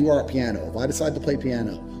how good you are at piano. If I decide to play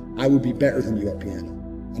piano, I would be better than you at piano.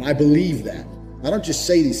 And I believe that. I don't just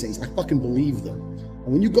say these things, I fucking believe them.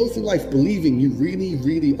 And when you go through life believing you really,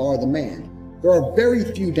 really are the man, there are very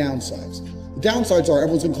few downsides. The downsides are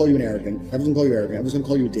everyone's gonna call you an arrogant, everyone's gonna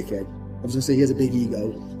call you a dickhead, everyone's gonna say he has a big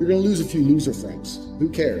ego. You're gonna lose a few loser friends. Who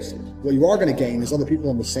cares? What you are gonna gain is other people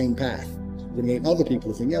on the same path. You're gonna gain other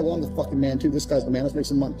people who think, yeah, well, I'm the fucking man too. This guy's the man, let's make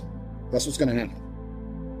some money. That's what's gonna happen.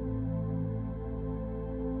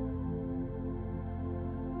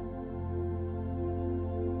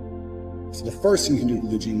 So the first thing you can do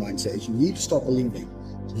with the G mindset is you need to start believing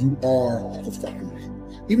you are the fucking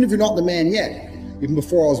man. Even if you're not the man yet, even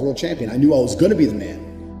before I was world champion, I knew I was gonna be the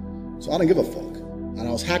man. So I don't give a fuck. And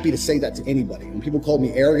I was happy to say that to anybody. When people called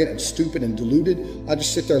me arrogant and stupid and deluded, I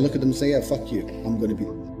just sit there and look at them and say, yeah, fuck you, I'm gonna be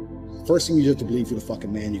the man. First thing you have to believe you're the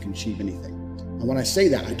fucking man, you can achieve anything. And when I say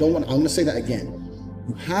that, I'm gonna say that again.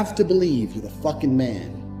 You have to believe you're the fucking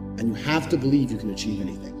man, and you have to believe you can achieve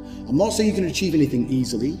anything. I'm not saying you can achieve anything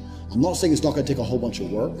easily. I'm not saying it's not gonna take a whole bunch of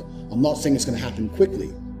work. I'm not saying it's gonna happen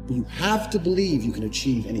quickly, but you have to believe you can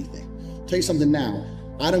achieve anything. I'll tell you something now,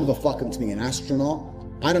 I don't give a fuck about being an astronaut.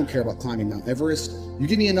 I don't care about climbing Mount Everest. You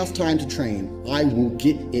give me enough time to train, I will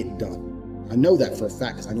get it done. I know that for a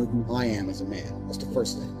fact because I know who I am as a man. That's the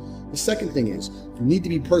first thing. The second thing is, you need to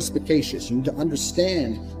be perspicacious. You need to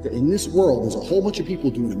understand that in this world, there's a whole bunch of people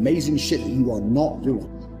doing amazing shit that you are not doing.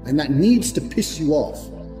 And that needs to piss you off.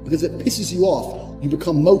 Because if it pisses you off, you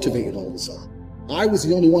become motivated all of a sudden. I was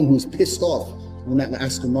the only one who was pissed off when that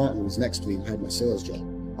Aston Martin was next to me and had my sales job.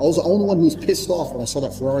 I was the only one who was pissed off when I saw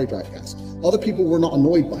that Ferrari drive past. Other people were not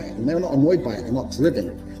annoyed by it, and they're not annoyed by it. They're not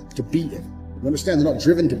driven to beat it. You understand? They're not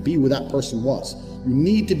driven to be where that person was. You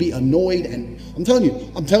need to be annoyed, and I'm telling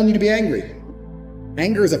you to be angry.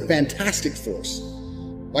 Anger is a fantastic force.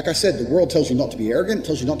 Like I said, the world tells you not to be arrogant, it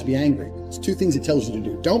tells you not to be angry. It's two things it tells you to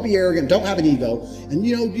do. Don't be arrogant, don't have an ego, and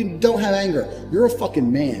you don't have anger. You're a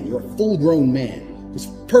fucking man. You're a full-grown man. It's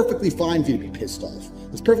perfectly fine for you to be pissed off.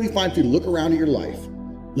 It's perfectly fine for you to look around at your life,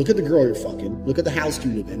 look at the girl you're fucking, look at the house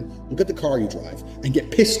you live in, look at the car you drive, and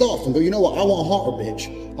get pissed off and go, you know what, I want a hotter bitch.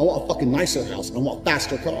 I want a fucking nicer house, and I want a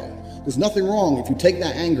faster car. There's nothing wrong if you take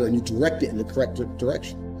that anger and you direct it in the correct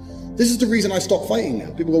direction. This is the reason I stopped fighting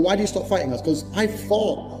now. People go, why do you stop fighting? That's because I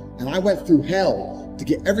fought and I went through hell to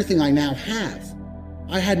get everything I now have.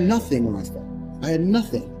 I had nothing when I fought. I had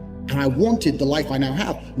nothing. And I wanted the life I now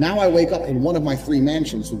have. Now I wake up in one of my 3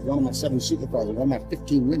 mansions with one of my 7 supercars and one of my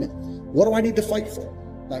 15 women. What do I need to fight for?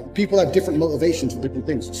 Like, people have different motivations for different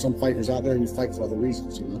things. Some fighters out there who fight for other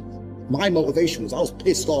reasons, you know? My motivation was I was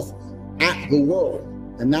pissed off at the world.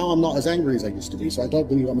 And now I'm not as angry as I used to be, so I don't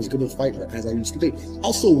believe I'm as good a fighter as I used to be.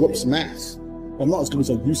 I'll still whoop some ass, but I'm not as good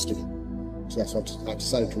as I used to be. So that's why I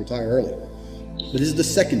decided to retire early. But this is the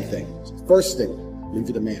second thing. First thing, leave it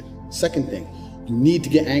to the man. Second thing, you need to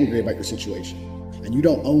get angry about your situation. And you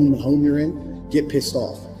don't own the home you're in, get pissed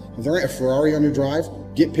off. If there ain't a Ferrari on your drive,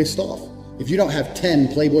 get pissed off. If you don't have 10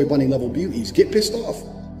 Playboy Bunny level beauties, get pissed off.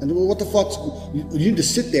 And well, what the fuck? You need to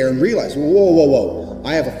sit there and realize, whoa.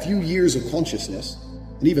 I have a few years of consciousness.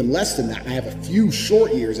 And even less than that, I have a few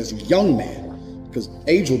short years as a young man, because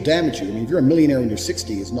age will damage you. I mean, if you're a millionaire when you're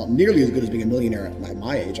 60, it's not nearly as good as being a millionaire at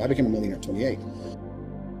my age. I became a millionaire at 28.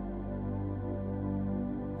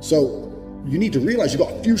 So you need to realize you've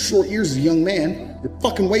got a few short years as a young man, you're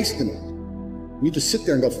fucking wasting them. You need to sit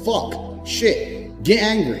there and go, fuck, shit, get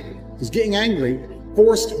angry. Because getting angry,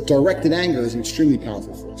 forced, directed anger is an extremely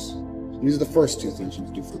powerful force. And these are the first 2 things you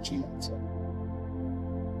can do for achievement.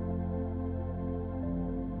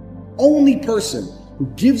 Only person who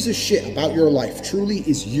gives a shit about your life truly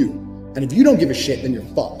is you. And if you don't give a shit, then you're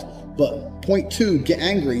fucked. But point 2, get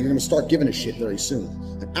angry. You're going to start giving a shit very soon.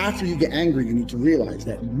 And after you get angry, you need to realize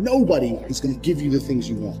that nobody is going to give you the things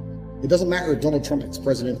you want. It doesn't matter if Donald Trump is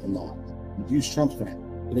president or not. You use Trump for him,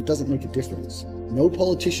 but it doesn't make a difference. No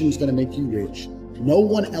politician is going to make you rich. No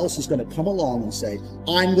one else is going to come along and say,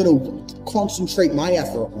 I'm going to concentrate my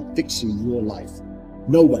effort on fixing your life.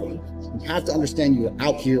 Nobody. You have to understand you're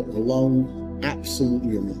out here alone,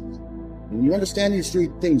 absolutely alone. When you understand these 3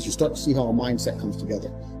 things, you start to see how a mindset comes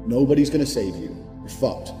together. Nobody's going to save you. You're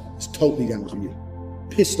fucked. It's totally down to you.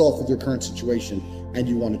 Pissed off with your current situation and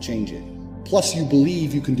you want to change it. Plus you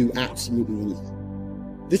believe you can do absolutely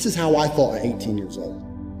anything. This is how I thought at 18 years old.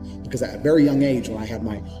 Because at a very young age, when I had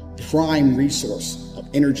my prime resource of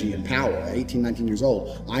energy and power at 18, 19 years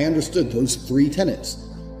old, I understood those 3 tenets.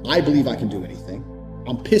 I believe I can do anything.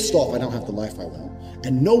 I'm pissed off I don't have the life I want,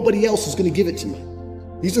 and nobody else is going to give it to me.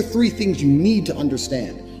 These are 3 things you need to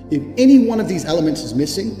understand. If any one of these elements is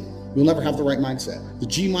missing, you'll never have the right mindset. The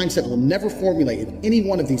G mindset will never formulate if any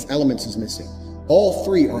one of these elements is missing. All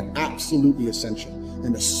three are absolutely essential.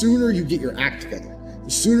 And the sooner you get your act together,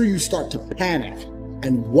 the sooner you start to panic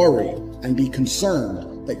and worry and be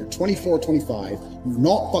concerned that you're 24, 25, you're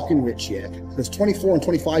not fucking rich yet. There's 24 and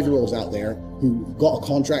 25-year-olds out there who got a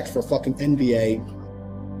contract for fucking NBA,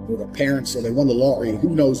 or their parents, or they won the lottery, who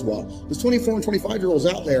knows what. There's 24 and 25-year-olds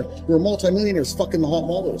out there who are multimillionaires fucking the hot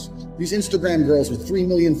models. These Instagram girls with 3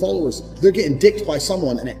 million followers, they're getting dicked by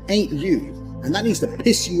someone and it ain't you. And that needs to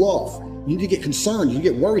piss you off. You need to get concerned, you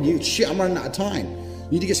get worried, you get, shit, I'm running out of time.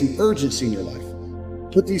 You need to get some urgency in your life.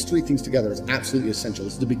 Put these three things together is absolutely essential.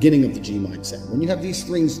 It's the beginning of the G mindset. When you have these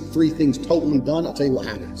three things totally done, I'll tell you what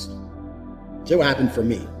happens. I'll tell you what happened for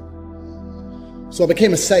me. So I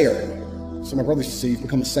became a sayer. So my brother used to say, you've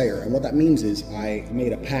become a sayer. And what that means is I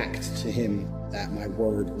made a pact to him that my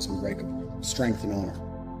word was unbreakable, strength and honor.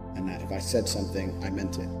 And that if I said something, I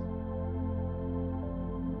meant it.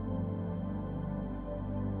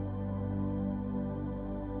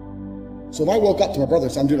 So if I woke up to my brother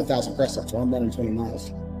and said, I'm doing 1,000 press ups or I'm running 20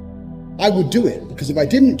 miles, I would do it, because if I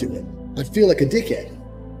didn't do it, I'd feel like a dickhead.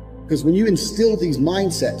 Because when you instill these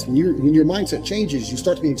mindsets, when your mindset changes, you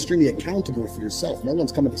start to be extremely accountable for yourself. No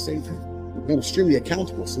one's coming to save you. You're extremely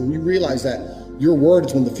accountable. So when you realize that your word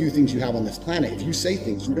is one of the few things you have on this planet, if you say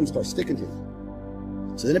things, you're going to start sticking to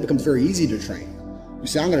them. So then it becomes very easy to train. You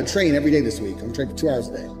say, I'm going to train every day this week. I'm going to train for 2 hours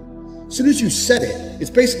a day. As soon as you said it, it's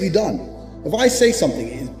basically done. If I say something,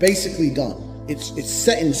 it's basically done. It's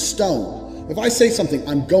set in stone. If I say something,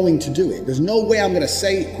 I'm going to do it. There's no way I'm going to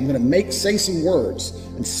say some words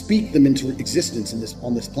and speak them into existence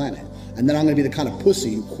on this planet. And then I'm going to be the kind of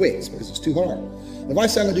pussy who quits because it's too hard. If I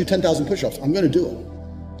say I'm going to do 10,000 push-ups, I'm going to do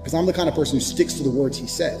it. Because I'm the kind of person who sticks to the words he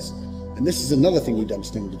says. And this is another thing you need to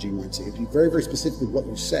understand with the G mindset. You have to be very, very specific with what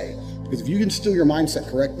you say. Because if you instill your mindset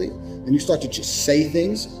correctly, and you start to just say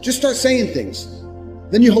things, just start saying things.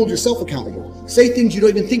 Then you hold yourself accountable. Say things you don't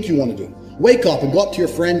even think you want to do. Wake up and go up to your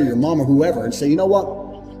friend or your mom or whoever and say, you know what?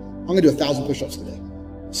 I'm going to do 1,000 push-ups today.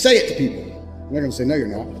 Say it to people. And they're going to say, no, you're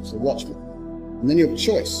not. So watch me. And then you have a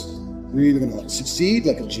choice. You're either going to succeed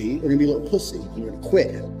like a G, or you're going to be a little pussy. You're going to quit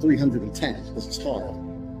at 310 because it's hard.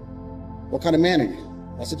 What kind of man are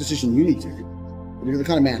you? That's a decision you need to make. If you're the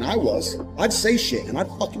kind of man I was, I'd say shit and I'd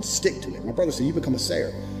fucking stick to it. My brother said, you become a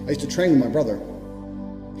sayer. I used to train with my brother.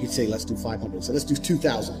 He'd say, let's do 500. So let's do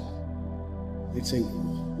 2,000. He'd say,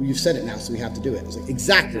 well, you've said it now, so we have to do it. I was like,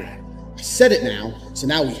 exactly. I said it now, so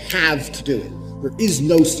now we have to do it. There is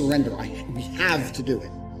no surrender. We have to do it.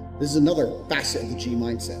 This is another facet of the G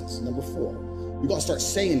mindset. It's number 4. You got to start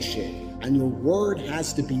saying shit, and your word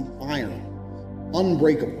has to be iron,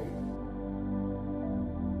 unbreakable.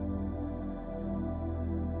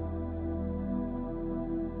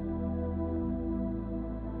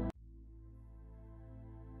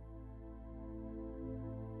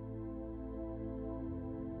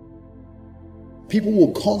 People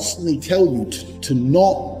will constantly tell you to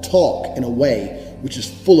not talk in a way which is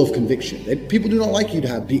full of conviction. People do not like you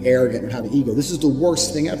to be arrogant and have an ego. This is the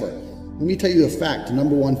worst thing ever. Let me tell you a fact, the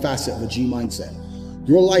number 1 facet of a G mindset.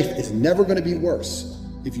 Your life is never going to be worse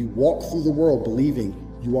if you walk through the world believing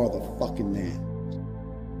you are the fucking man.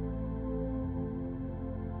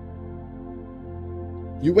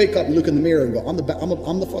 You wake up, you look in the mirror and go, I'm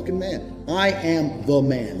the fucking man. I am the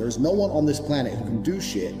man. There's no one on this planet who can do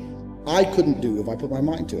shit I couldn't do if I put my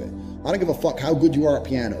mind to it. I don't give a fuck how good you are at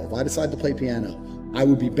piano. If I decide to play piano, I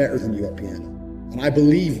would be better than you at piano. And I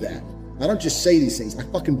believe that. I don't just say these things, I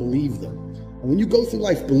fucking believe them. And when you go through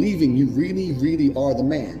life believing you really, really are the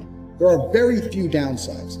man, there are very few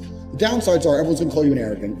downsides. The downsides are everyone's gonna call you an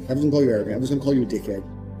arrogant, everyone's gonna call you arrogant, everyone's gonna call you a dickhead,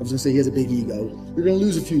 everyone's gonna say he has a big ego. You're gonna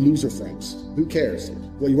lose a few loser friends. Who cares?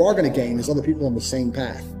 What you are gonna gain is other people on the same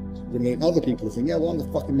path. You're gonna gain other people who think, yeah, well, I'm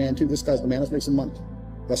the fucking man too. This guy's the man, let's make some money.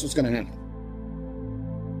 That's what's going to happen.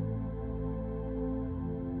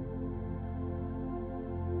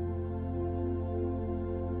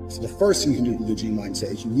 So the first thing you can do with the G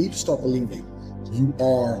mindset is you need to start believing you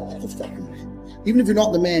are the fucking man. Even if you're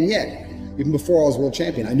not the man yet, even before I was world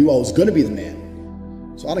champion, I knew I was going to be the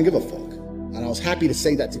man. So I don't give a fuck. And I was happy to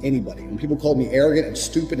say that to anybody. When people called me arrogant and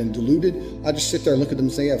stupid and deluded, I just sit there and look at them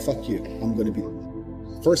and say, yeah, fuck you. I'm going to be the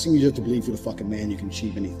man. First thing you have to believe you're the fucking man, you can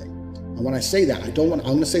achieve anything. And when I say that, I'm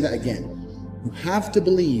going to say that again. You have to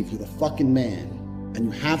believe you're the fucking man, and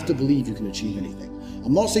you have to believe you can achieve anything.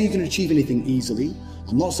 I'm not saying you can achieve anything easily.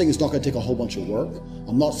 I'm not saying it's not going to take a whole bunch of work.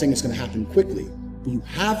 I'm not saying it's going to happen quickly, but you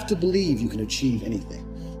have to believe you can achieve anything.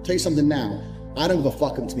 I'll tell you something now. I don't give a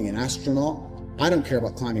fuck about being an astronaut. I don't care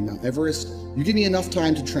about climbing Mount Everest. You give me enough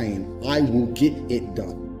time to train, I will get it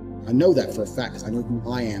done. I know that for a fact because I know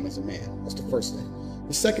who I am as a man. That's the first thing.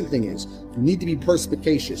 The second thing is you need to be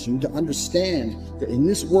perspicacious. You need to understand that in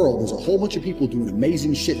this world, there's a whole bunch of people doing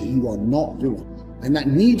amazing shit that you are not doing. And that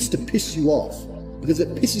needs to piss you off. Because if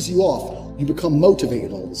it pisses you off, you become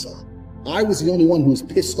motivated all of a sudden. I was the only one who was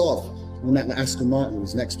pissed off when that Aston Martin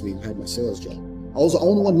was next to me and had my sales job. I was the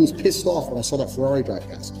only one who was pissed off when I saw that Ferrari drive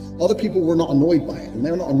past. Other people were not annoyed by it. And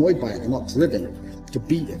they're not annoyed by it. They're not driven to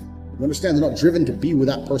beat it. You understand? They're not driven to be where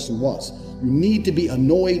that person was. You need to be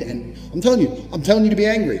annoyed, and I'm telling you to be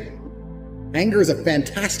angry. Anger is a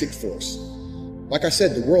fantastic force. Like I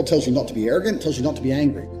said, the world tells you not to be arrogant, it tells you not to be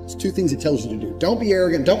angry. It's two things it tells you to do. Don't be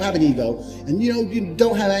arrogant, don't have an ego, and you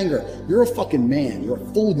don't have anger. You're a fucking man. You're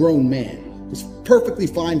a full-grown man. It's perfectly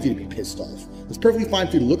fine for you to be pissed off. It's perfectly fine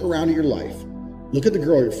for you to look around at your life, look at the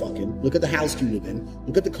girl you're fucking, look at the house you live in,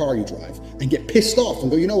 look at the car you drive, and get pissed off and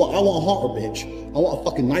go, you know what, I want a hotter bitch. I want a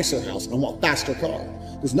fucking nicer house, and I want a faster car.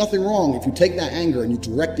 There's nothing wrong if you take that anger and you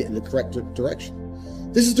direct it in the correct direction.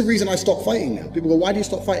 This is the reason I stopped fighting now. People go, why do you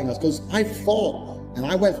stop fighting? Because I fought and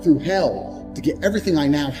I went through hell to get everything I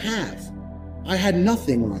now have. I had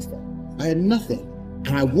nothing when I fought. I had nothing.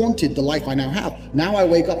 And I wanted the life I now have. Now I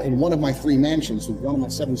wake up in one of my 3 mansions with one of my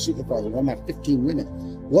 7 supercars, with one of my 15 women.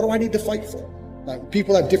 What do I need to fight for? Like,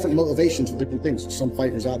 people have different motivations for different things. Some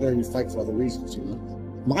fighters out there who fight for other reasons, you know.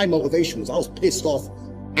 My motivation was I was pissed off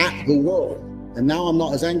at the world. And now I'm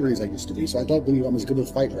not as angry as I used to be, so I don't believe I'm as good a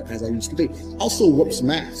fighter as I used to be. I'll still whoop some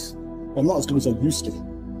ass. I'm not as good as I used to be.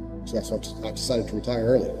 So that's why I decided to retire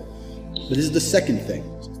early. But this is the second thing.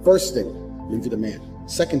 First thing, leave it to the man.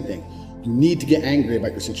 Second thing, you need to get angry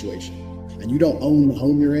about your situation. And you don't own the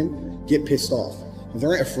home you're in, get pissed off. If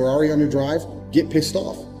there ain't a Ferrari on your drive, get pissed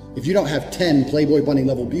off. If you don't have 10 Playboy Bunny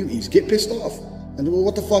level beauties, get pissed off. And well,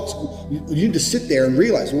 what the fuck? You need to sit there and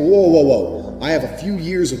realize, whoa. I have a few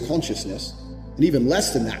years of consciousness. And even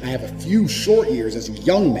less than that, I have a few short years as a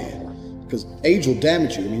young man, because age will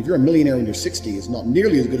damage you. I mean, if you're a millionaire in your 60s, it's not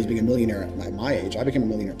nearly as good as being a millionaire at my age. I became a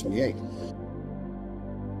millionaire at 28.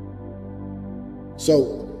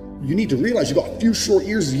 So you need to realize you got a few short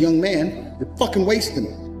years as a young man. You're fucking wasting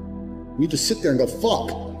it. You need to sit there and go,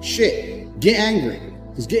 fuck, shit, get angry.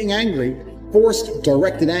 Because getting angry, forced,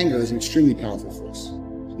 directed anger is an extremely powerful force.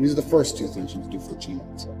 These are the first 2 things you can do for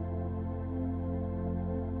achievement.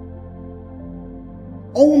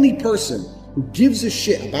 Only person who gives a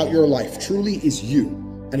shit about your life truly is you.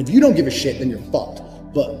 And if you don't give a shit, then you're fucked.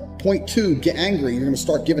 But point 2, get angry. You're going to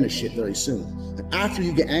start giving a shit very soon. And after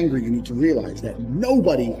you get angry, you need to realize that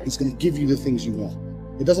nobody is going to give you the things you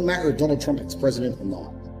want. It doesn't matter if Donald Trump is president or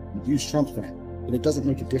not. You use Trump for that, but it doesn't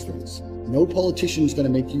make a difference. No politician is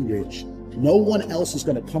going to make you rich. No one else is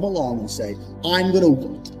going to come along and say, I'm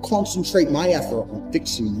going to concentrate my effort on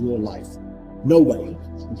fixing your life. Nobody.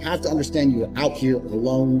 You have to understand you are out here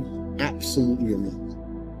alone, absolutely alone.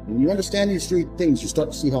 When you understand these 3 things, you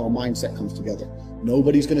start to see how a mindset comes together.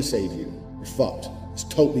 Nobody's going to save you. You're fucked. It's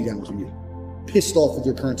totally down to you. Pissed off with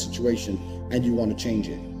your current situation and you want to change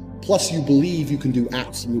it. Plus you believe you can do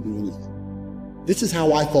absolutely anything. This is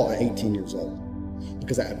how I thought at 18 years old.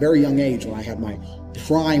 Because at a very young age, when I had my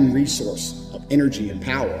prime resource of energy and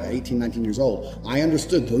power at 18, 19 years old, I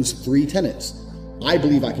understood those 3 tenets. I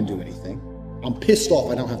believe I can do anything. I'm pissed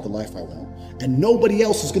off I don't have the life I want. And nobody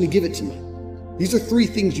else is going to give it to me. These are 3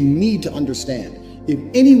 things you need to understand. If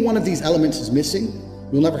any one of these elements is missing,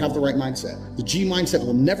 you'll never have the right mindset. The G mindset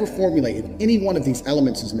will never formulate if any one of these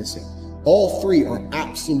elements is missing. All 3 are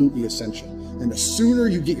absolutely essential. And the sooner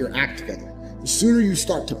you get your act together, the sooner you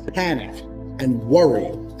start to panic and worry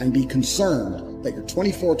and be concerned that you're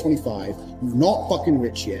 24, 25, you're not fucking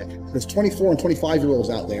rich yet. There's 24 and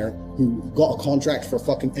 25-year-olds out there who got a contract for a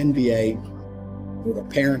fucking NBA, or their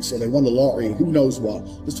parents, or they won the lottery, who knows what.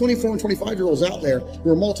 There's 24 and 25-year-olds out there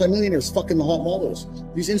who are multimillionaires fucking the hot models.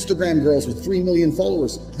 These Instagram girls with 3 million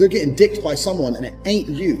followers, they're getting dicked by someone and it ain't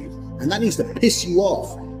you. And that needs to piss you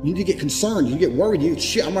off. You need to get concerned, you get worried, you get,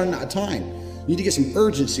 shit, I'm running out of time. You need to get some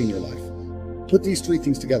urgency in your life. Put these 3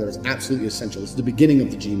 things together is absolutely essential. It's the beginning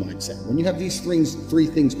of the G mindset. When you have these 3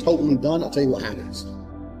 things totally done, I'll tell you what happens.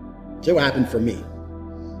 I'll tell you what happened for me.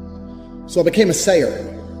 So I became a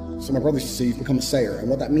sayer. So my brother used to say, you've become a sayer. And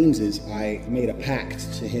what that means is I made a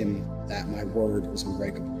pact to him that my word was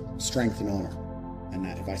unbreakable, strength and honor. And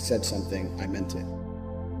that if I said something, I meant it.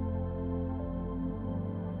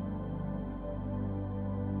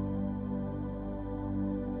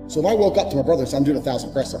 So if I woke up to my brother and said, I'm doing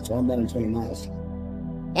 1,000 press ups or I'm running 20 miles,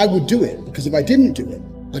 I would do it, because if I didn't do it,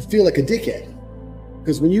 I'd feel like a dickhead.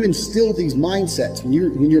 Because when you instill these mindsets, when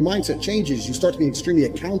your mindset changes, you start to be extremely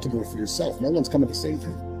accountable for yourself. No one's coming to save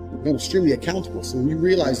you. You're extremely accountable. So when you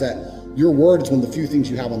realize that Your word is one of the few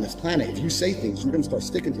things you have on this planet. If you say things, you're going to start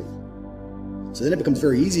sticking to them. So then it becomes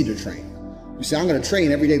very easy to train. You say, I'm going to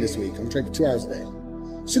train every day this week. I'm going to train for 2 hours a day.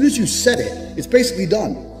 As soon as you said it, it's basically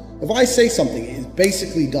done. If I say something, it's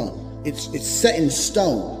basically done. It's set in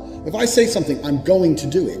stone. If I say something, I'm going to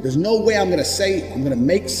do it. There's no way I'm going to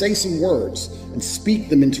say some words and speak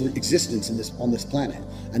them into existence on this planet.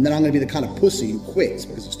 And then I'm going to be the kind of pussy who quits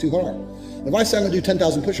because it's too hard. If I say I'm going to do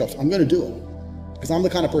 10,000 push-ups, I'm going to do it. Because I'm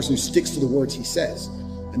the kind of person who sticks to the words he says.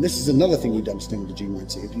 And this is another thing you need to understand with the G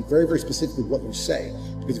mindset. Be very, very specific with what you say.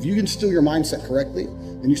 Because if you can instill your mindset correctly,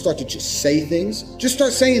 and you start to just say things, just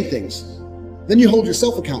start saying things. Then you hold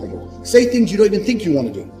yourself accountable. Say things you don't even think you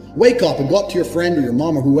want to do. Wake up and go up to your friend or your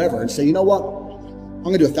mom or whoever and say, you know what? I'm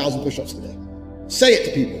going to do 1,000 push-ups today. Say it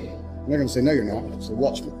to people. And they're going to say, no, you're not. So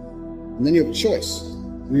watch me. And then you have a choice.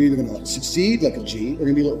 You're either going to succeed like a G, or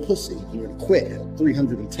you're going to be a little pussy. And you're going to quit at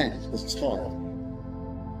 310 because it's hard.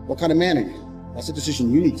 What kind of man are you? That's a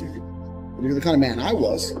decision you need to do. If you're the kind of man I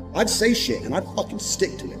was, I'd say shit and I'd fucking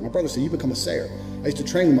stick to it. My brother said, you become a sayer. I used to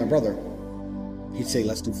train with my brother. He'd say,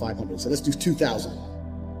 let's do 500. So let's do 2,000.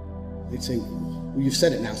 He'd say, well, you've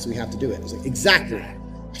said it now, so we have to do it. I was like, exactly. I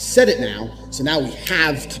said it now, so now we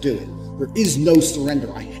have to do it. There is no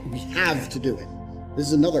surrender. We have to do it. This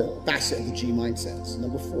is another facet of the G mindset. This is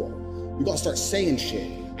number 4. You got to start saying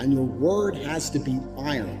shit, and your word has to be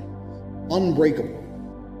iron, unbreakable.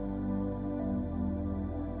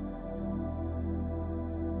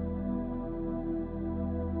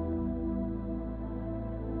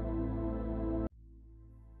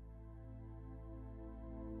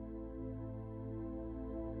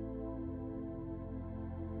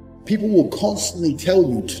 People will constantly tell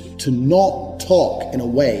you to not talk in a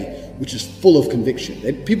way which is full of conviction.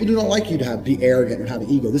 People do not like you to be arrogant and have an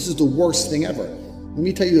ego. This is the worst thing ever. Let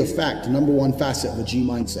me tell you the fact, the number 1 facet of the G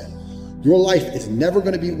mindset. Your life is never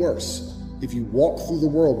going to be worse if you walk through the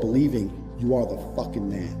world believing you are the fucking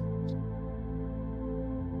man.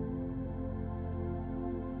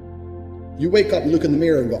 You wake up, you look in the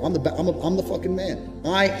mirror and go, I'm the fucking man.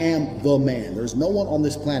 I am the man. There's no one on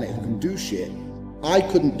this planet who can do shit I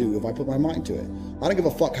couldn't do if I put my mind to it. I don't give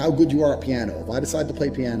a fuck how good you are at piano. If I decide to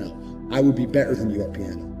play piano, I would be better than you at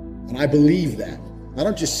piano. And I believe that. I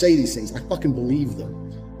don't just say these things, I fucking believe them.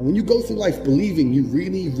 And when you go through life believing you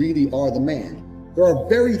really, really are the man, there are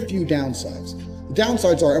very few downsides. The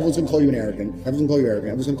downsides are everyone's gonna call you an arrogant, everyone's gonna call you arrogant,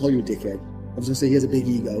 everyone's gonna call you a dickhead, everyone's gonna say he has a big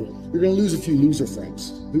ego. You're gonna lose a few loser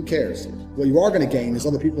friends. Who cares? What you are gonna gain is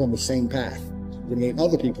other people on the same path. You're gonna gain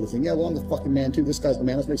other people who think, yeah, well, I'm the fucking man too. This guy's the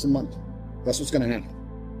man, let's make some money. That's what's going to happen.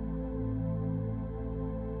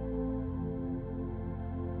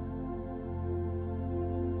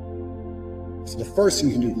 So the first thing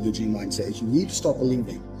you can do with the G mindset is you need to start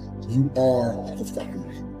believing you are the fucking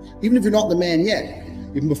man. Even if you're not the man yet,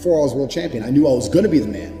 even before I was world champion, I knew I was going to be the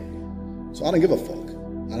man. So I don't give a fuck.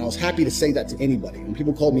 And I was happy to say that to anybody. When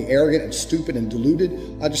people called me arrogant and stupid and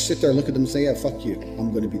deluded, I just sit there and look at them and say, yeah, fuck you. I'm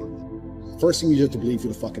going to be the man. First thing you do is to believe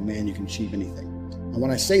you're the fucking man, you can achieve anything. And when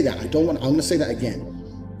I say that, I'm going to say that again.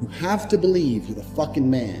 You have to believe you're the fucking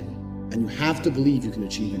man, and you have to believe you can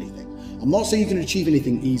achieve anything. I'm not saying you can achieve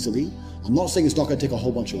anything easily. I'm not saying it's not going to take a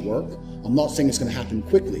whole bunch of work. I'm not saying it's going to happen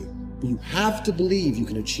quickly, but you have to believe you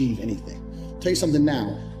can achieve anything. I'll tell you something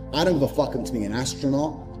now, I don't give a fuck if it's being an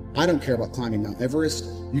astronaut. I don't care about climbing Mount Everest.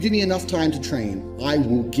 You give me enough time to train, I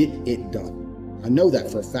will get it done. I know that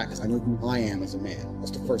for a fact because I know who I am as a man.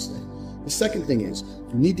 That's the first thing. The second thing is,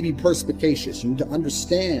 you need to be perspicacious. You need to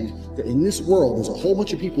understand that in this world, there's a whole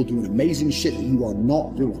bunch of people doing amazing shit that you are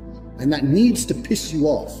not doing. And that needs to piss you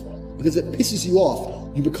off. Because if it pisses you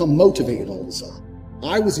off, you become motivated all of a sudden.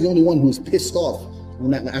 I was the only one who was pissed off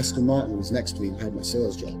when that Aston Martin was next to me and had my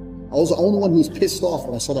sales job. I was the only one who was pissed off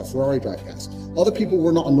when I saw that Ferrari drive past. Other people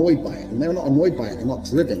were not annoyed by it. And they're not annoyed by it. They're not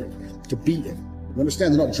driven to beat it. You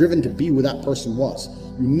understand? They're not driven to be where that person was.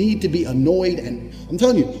 You need to be annoyed, and I'm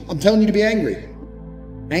telling you to be angry.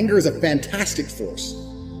 Anger is a fantastic force.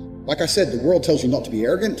 Like I said, the world tells you not to be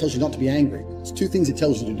arrogant, tells you not to be angry. It's 2 things it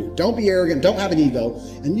tells you to do. Don't be arrogant, don't have an ego,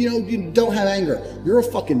 and you don't have anger. You're a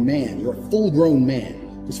fucking man. You're a full-grown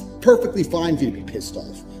man. It's perfectly fine for you to be pissed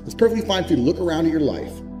off. It's perfectly fine for you to look around at your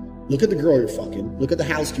life, look at the girl you're fucking, look at the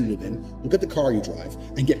house you live in, look at the car you drive,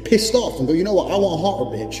 and get pissed off and go, you know what, I want a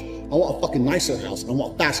hotter bitch. I want a fucking nicer house, and I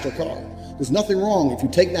want a faster car. There's nothing wrong if you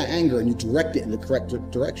take that anger and you direct it in the correct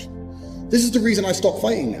direction. This is the reason I stopped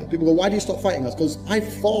fighting now. People go, why do you stop fighting? That's because I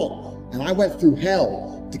fought, and I went through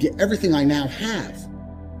hell to get everything I now have.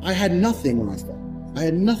 I had nothing when I fought. I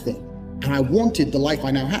had nothing. And I wanted the life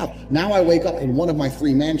I now have. Now I wake up in one of my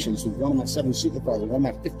 3 mansions with one of my 7 supercars and one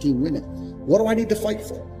of my 15 women. What do I need to fight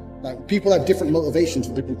for? Like, people have different motivations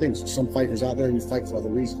for different things. Some fighters out there who fight for other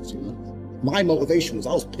reasons, you know. My motivation was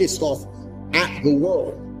I was pissed off at the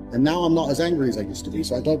world. And now I'm not as angry as I used to be.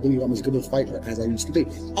 So I don't believe I'm as good a fighter as I used to be.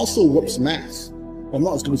 I'll still whoop some ass. But I'm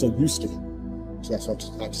not as good as I used to be. So that's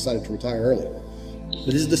why I decided to retire early. But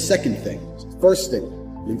this is the second thing. First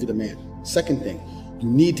thing, leave it a man. Second thing, you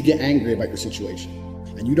need to get angry about your situation.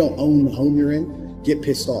 And you don't own the home you're in, get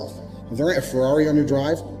pissed off. If there ain't a Ferrari on your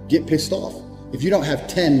drive, get pissed off. If you don't have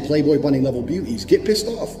 10 Playboy Bunny level beauties, get pissed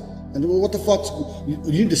off. And what the fuck? You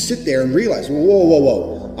need to sit there and realize,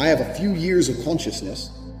 whoa. I have a few years of consciousness.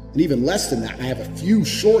 And even less than that, I have a few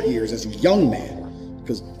short years as a young man,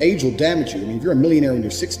 because age will damage you. I mean, if you're a millionaire in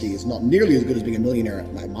your 60s, it's not nearly as good as being a millionaire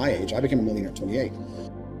at my age. I became a millionaire at 28.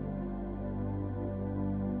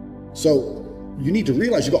 So you need to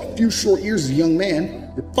realize you've got a few short years as a young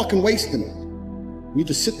man. You're fucking wasting it. You need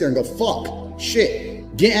to sit there and go, fuck,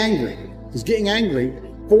 shit, get angry. Because getting angry,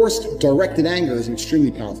 forced, directed anger is an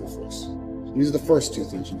extremely powerful force. These are the first two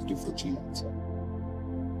things you can do for G mindset.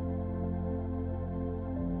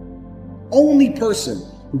 Only person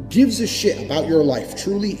who gives a shit about your life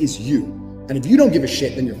truly is you. And if you don't give a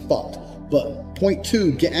shit, then you're fucked. But point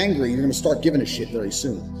two, get angry, you're gonna start giving a shit very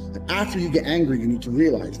soon. And after you get angry, you need to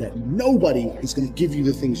realize that nobody is gonna give you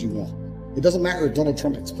the things you want. It doesn't matter if Donald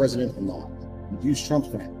Trump is president or not. You use Trump's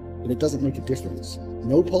plan, but it doesn't make a difference.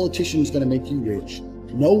 No politician is gonna make you rich.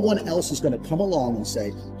 No one else is gonna come along and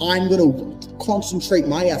say, I'm gonna concentrate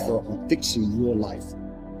my effort on fixing your life.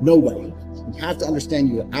 Nobody. You have to understand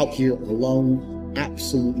you're out here alone,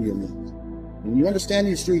 absolutely alone. When you understand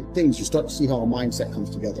these three things, you start to see how a mindset comes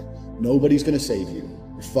together. Nobody's going to save you.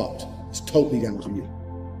 You're fucked. It's totally down to you.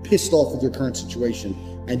 Pissed off with your current situation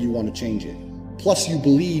and you want to change it. Plus you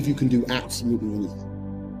believe you can do absolutely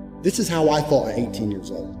anything. This is how I thought at 18 years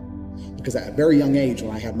old. Because at a very young age,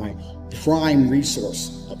 when I had my prime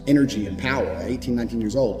resource of energy and power at 18, 19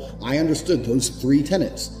 years old, I understood those three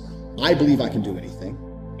tenets. I believe I can do anything.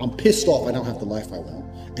 I'm pissed off I don't have the life I want,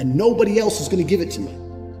 and nobody else is going to give it to me.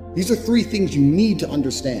 These are three things you need to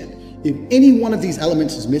understand. If any one of these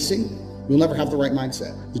elements is missing, you'll never have the right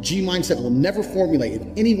mindset. The G mindset will never formulate if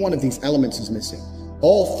any one of these elements is missing.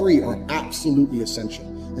 All three are absolutely essential.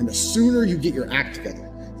 And the sooner you get your act together,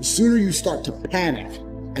 the sooner you start to panic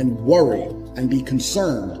and worry and be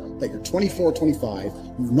concerned that you're 24, 25,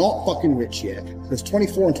 you're not fucking rich yet. There's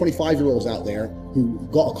 24 and 25-year-olds out there who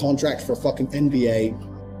got a contract for a fucking NBA,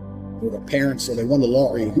 or their parents, or they won the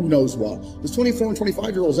lottery, who knows what. There's 24 and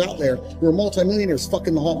 25-year-olds out there who are multimillionaires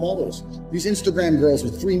fucking the hot models. These Instagram girls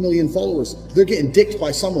with 3 million followers, they're getting dicked by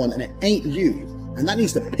someone and it ain't you. And that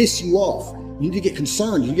needs to piss you off. You need to get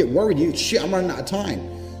concerned, you get worried, you get, shit, I'm running out of time.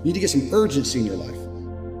 You need to get some urgency in your life.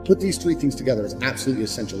 Put these three things together is absolutely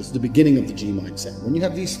essential. It's the beginning of the G mindset. When you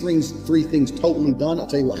have these three things totally done, I'll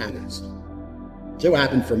tell you what happens. I'll tell you what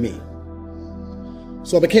happened for me.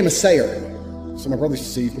 So I became a sayer. So my brother used to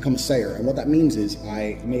say, you've become a sayer. And what that means is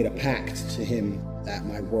I made a pact to him that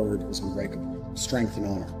my word was unbreakable, strength and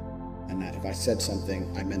honor. And that if I said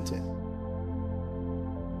something, I meant it.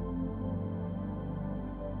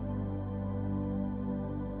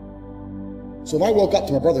 So if I woke up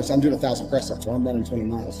to my brother and said, I'm doing 1,000 press-ups or I'm running 20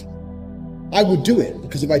 miles, I would do it,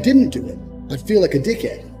 because if I didn't do it, I'd feel like a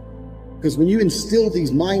dickhead. Because when you instill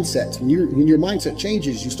these mindsets, when your mindset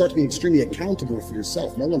changes, you start to be extremely accountable for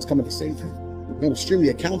yourself. No one's coming to save you. You're extremely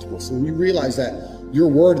accountable. So when you realize that your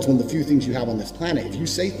word is one of the few things you have on this planet, if you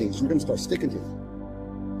say things, you're going to start sticking to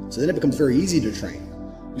them. So then it becomes very easy to train.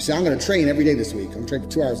 You say, I'm going to train every day this week. I'm going to train for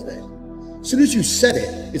 2 hours a day. As soon as you said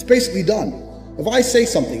it, it's basically done. If I say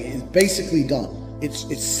something, it's basically done.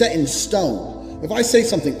 It's set in stone. If I say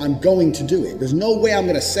something, I'm going to do it. There's no way I'm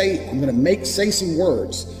going to say some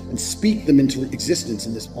words and speak them into existence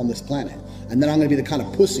on this planet. And then I'm going to be the kind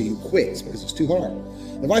of pussy who quits because it's too hard.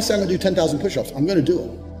 If I say I'm going to do 10,000 push-ups, I'm going to do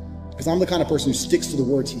it. Because I'm the kind of person who sticks to the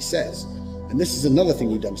words he says. And this is another thing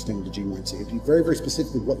you need to understand with the G mindset. You have to be very, very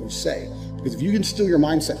specific with what you say. Because if you instill your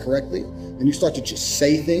mindset correctly, and you start to just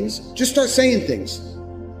say things, just start saying things.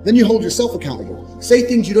 Then you hold yourself accountable. Say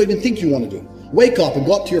things you don't even think you want to do. Wake up and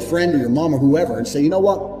go up to your friend or your mom or whoever and say, you know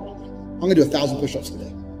what? I'm going to do 1,000 push-ups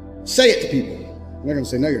today. Say it to people. And they're going to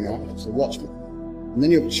say, no, you're not. So watch me. And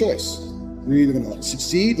then you have a choice. You're either going to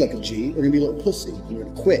succeed like a G, or you're going to be a little pussy. And you're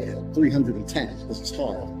going to quit at 310 because it's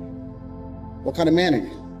hard. What kind of man are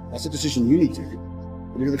you? That's a decision you need to make.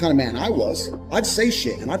 If you're the kind of man I was, I'd say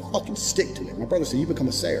shit and I'd fucking stick to it. My brother said, you become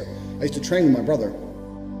a sayer. I used to train with my brother.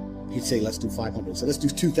 He'd say, let's do 500. So let's do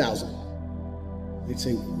 2,000. He'd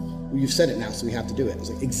say, well, you've said it now, so we have to do it. I was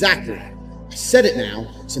like, exactly. I said it now,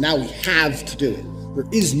 so now we have to do it. There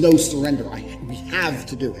is no surrender. We have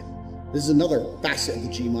to do it. This is another facet of the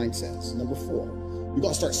G mindset. This is number 4. You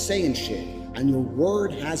gotta start saying shit, and your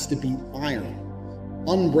word has to be iron,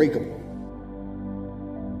 unbreakable.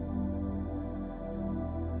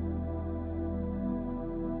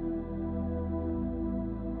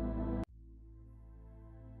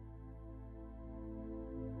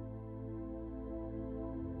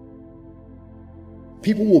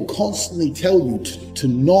 People will constantly tell you to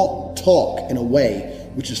not talk in a way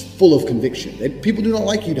which is full of conviction. People do not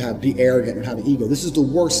like you to be arrogant and have an ego. This is the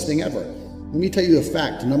worst thing ever. Let me tell you a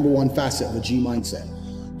fact, the number 1 facet of the G mindset.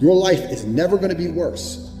 Your life is never going to be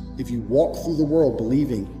worse if you walk through the world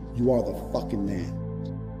believing you are the fucking man.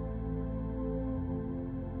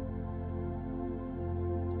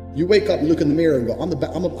 You wake up, you look in the mirror and go, I'm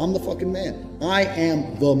the fucking man. I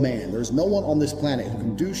am the man. There's no one on this planet who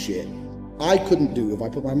can do shit I couldn't do if I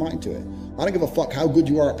put my mind to it. I don't give a fuck how good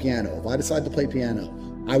you are at piano. If I decide to play piano,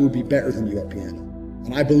 I would be better than you at piano.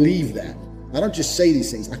 And I believe that. I don't just say these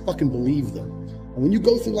things, I fucking believe them. And when you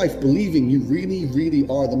go through life believing you really, really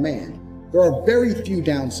are the man, there are very few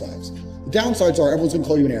downsides. The downsides are everyone's gonna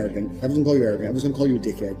call you an arrogant, everyone's gonna call you a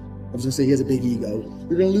dickhead, everyone's gonna say he has a big ego.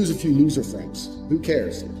 You're gonna lose a few loser friends. Who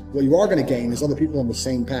cares? What you are gonna gain is other people on the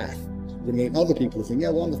same path. You're gonna gain other people who think, yeah,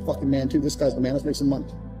 well, I'm the fucking man too. This guy's the man, let's make some money.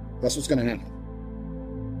 That's what's gonna happen.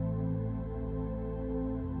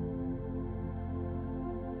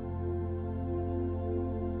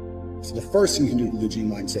 So the first thing you can do with the G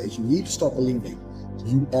mindset is you need to start believing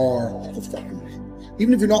you are the fucking man.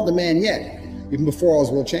 Even if you're not the man yet, even before I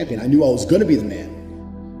was world champion, I knew I was gonna be the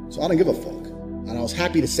man. So I don't give a fuck. And I was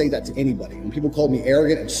happy to say that to anybody. When people called me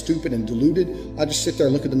arrogant and stupid and deluded, I just sit there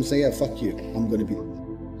and look at them and say, yeah, fuck you, I'm gonna be the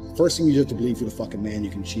man. First thing you have to believe you're the fucking man,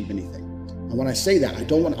 you can achieve anything. And when I say that, I'm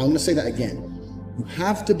gonna say that again. You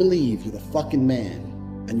have to believe you're the fucking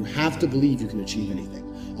man, and you have to believe you can achieve anything.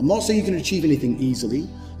 I'm not saying you can achieve anything easily.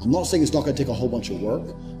 I'm not saying it's not gonna take a whole bunch of work.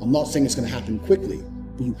 I'm not saying it's gonna happen quickly,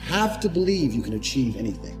 but you have to believe you can achieve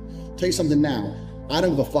anything. I'll tell you something now, I don't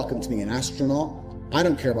give a fuck about being an astronaut. I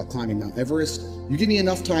don't care about climbing Mount Everest. You give me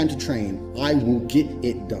enough time to train, I will get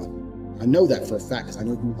it done. I know that for a fact, because I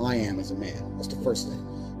know who I am as a man. That's the first thing.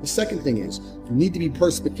 The second thing is, you need to be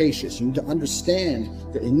perspicacious. You need to understand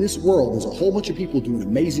that in this world, there's a whole bunch of people doing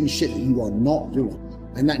amazing shit that you are not doing.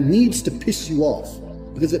 And that needs to piss you off.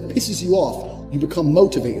 Because if it pisses you off, you become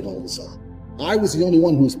motivated all of a sudden. I was the only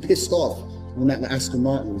one who was pissed off when that Aston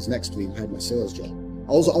Martin was next to me and had my sales job.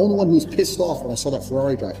 I was the only one who was pissed off when I saw that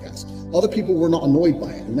Ferrari drive past. Other people were not annoyed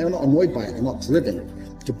by it. And they're not annoyed by it, they're not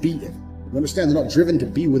driven to beat it. You understand? They're not driven to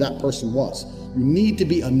be where that person was. You need to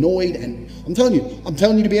be annoyed, and I'm telling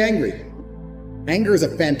you to be angry. Anger is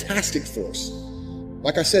a fantastic force.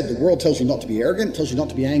 Like I said, the world tells you not to be arrogant, it tells you not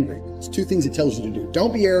to be angry. It's 2 things it tells you to do.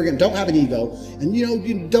 Don't be arrogant, don't have an ego, and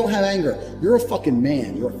you don't have anger. You're a fucking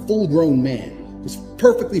man, you're a full-grown man. It's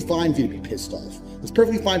perfectly fine for you to be pissed off. It's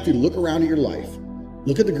perfectly fine for you to look around at your life,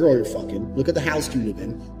 look at the girl you're fucking, look at the house you live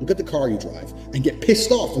in, look at the car you drive, and get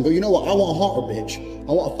pissed off and go, you know what, I want a hotter bitch.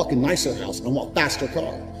 I want a fucking nicer house, and I want a faster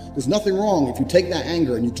car. There's nothing wrong if you take that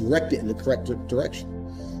anger and you direct it in the correct direction.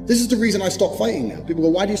 This is the reason I stopped fighting now. People go,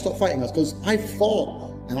 why do you stop fighting? That's because I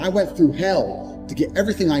fought and I went through hell to get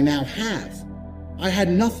everything I now have. I had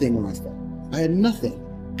nothing when I fought. I had nothing.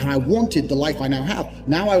 And I wanted the life I now have.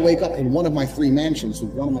 Now I wake up in one of my 3 mansions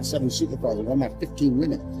with one of my 7 supercars and one of my 15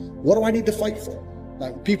 women. What do I need to fight for?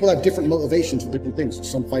 Like, people have different motivations for different things.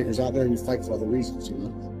 Some fighters out there who fight for other reasons, you know.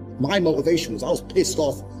 My motivation was I was pissed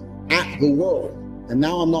off at the world. And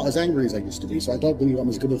now I'm not as angry as I used to be, so I don't believe I'm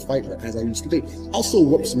as good a fighter as I used to be. I'll still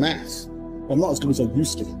whoop some ass, but I'm not as good as I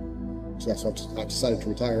used to be. So that's why I decided to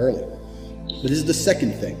retire early. But this is the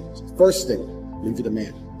second thing. First thing, leave it to the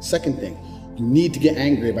man. Second thing, you need to get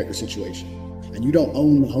angry about your situation. And you don't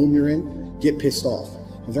own the home you're in, get pissed off.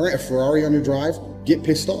 If there ain't a Ferrari on your drive, get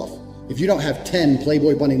pissed off. If you don't have 10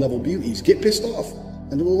 Playboy Bunny level beauties, get pissed off.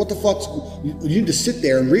 And well, what the fuck? You need to sit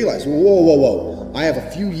there and realize, whoa. I have a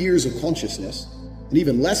few years of consciousness. And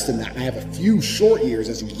even less than that, I have a few short years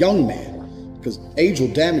as a young man. Because age will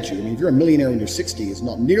damage you. I mean, if you're a millionaire when you're 60, it's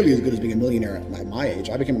not nearly as good as being a millionaire at my age.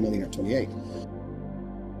 I became a millionaire at 28.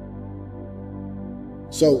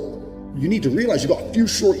 So you need to realize you've got a few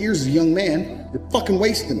short years as a young man. You're fucking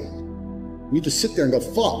wasting it. You need to sit there and go,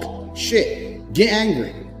 fuck, shit, get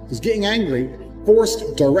angry. Because getting angry,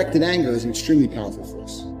 forced, directed anger is an extremely powerful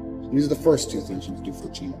force. And these are the first 2 things you can do for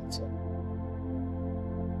achievement.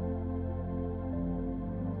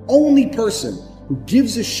 Only person who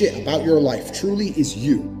gives a shit about your life truly is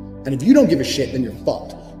you. And if you don't give a shit, then you're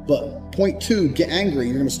fucked. But point 2, get angry.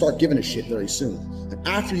 You're going to start giving a shit very soon. And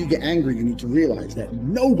after you get angry, you need to realize that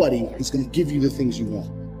nobody is going to give you the things you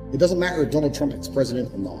want. It doesn't matter if Donald Trump is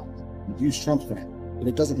president or not. You use Trump for that, but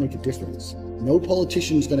it doesn't make a difference. No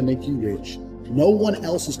politician is going to make you rich. No one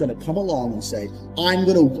else is going to come along and say, I'm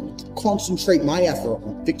going to concentrate my effort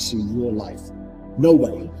on fixing your life.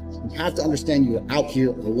 Nobody. You have to understand you're out here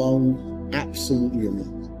alone, absolutely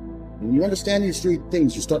alone. When you understand these three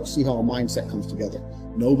things, you start to see how a mindset comes together.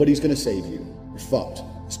 Nobody's going to save you. You're fucked.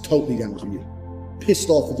 It's totally down to you. Pissed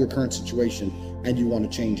off with your current situation and you want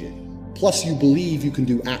to change it. Plus you believe you can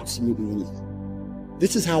do absolutely anything.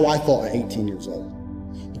 This is how I thought at 18 years old.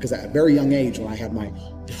 Because at a very young age, when I had my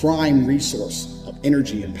prime resource of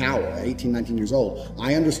energy and power at 18, 19 years old,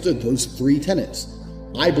 I understood those three tenets.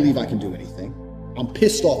 I believe I can do anything. I'm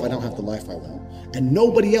pissed off I don't have the life I want. And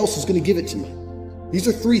nobody else is going to give it to me. These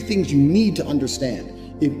are three things you need to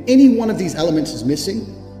understand. If any one of these elements is missing,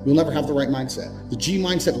 you'll never have the right mindset. The G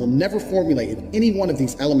mindset will never formulate if any one of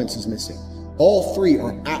these elements is missing. All three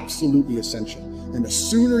are absolutely essential. And the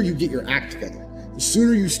sooner you get your act together, the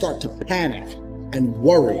sooner you start to panic and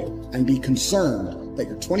worry and be concerned that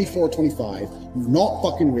you're 24, 25, you're not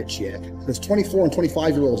fucking rich yet. There's 24 and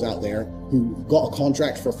 25-year-olds out there who got a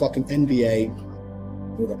contract for fucking NBA,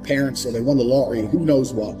 or their parents, or they won the lottery, who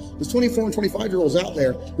knows what. There's 24 and 25-year-olds out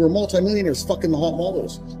there who are multimillionaires fucking the hot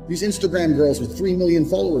models. These Instagram girls with 3 million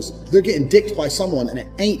followers, they're getting dicked by someone and it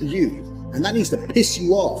ain't you. And that needs to piss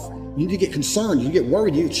you off. You need to get concerned, you get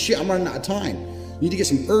worried, you get, shit, I'm running out of time. You need to get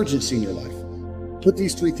some urgency in your life. Put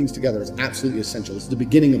these three things together is absolutely essential. It's the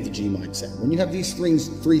beginning of the G mindset. When you have these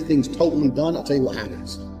three things totally done, I'll tell you what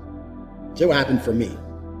happens. I'll tell you what happened for me.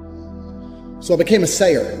 So I became a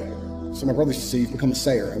sayer. So my brother used to say, you've become a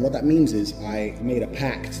sayer. And what that means is I made a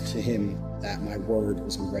pact to him that my word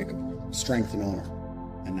was unbreakable, strength and honor.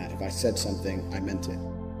 And that if I said something, I meant it.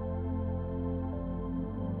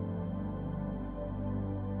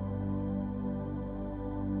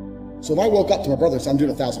 So if I woke up to my brother and said, I'm doing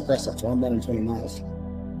 1,000 press ups or I'm running 20 miles,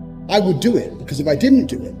 I would do it, because if I didn't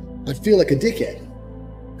do it, I'd feel like a dickhead.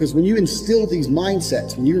 Because when you instill these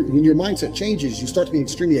mindsets, when your mindset changes, you start to be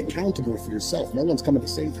extremely accountable for yourself. No one's coming to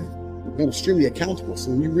save you. You're extremely accountable. So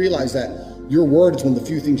when you realize that your word is one of the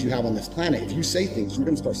few things you have on this planet, if you say things, you're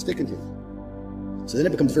going to start sticking to them. So then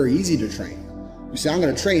it becomes very easy to train. You say, I'm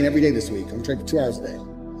going to train every day this week. I'm going to train for 2 hours a day.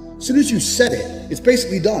 As soon as you said it, it's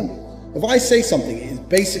basically done. If I say something, it's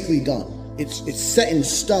basically done. It's set in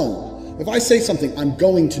stone. If I say something, I'm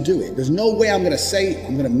going to do it. There's no way I'm going to say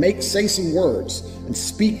some words and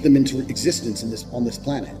speak them into existence on this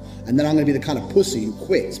planet. And then I'm going to be the kind of pussy who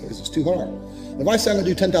quits because it's too hard. If I say I'm going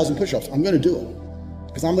to do 10,000 push-ups, I'm going to do it.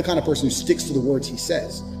 Because I'm the kind of person who sticks to the words he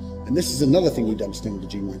says. And this is another thing you need to understand with the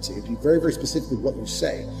G mindset. You have to be very, very specific with what you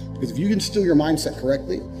say. Because if you instill your mindset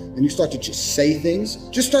correctly, and you start to just say things,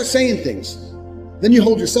 just start saying things. Then you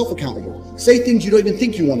hold yourself accountable. Say things you don't even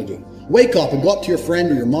think you want to do. Wake up and go up to your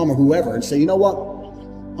friend or your mom or whoever and say, you know what?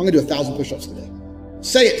 I'm going to do 1,000 push-ups today.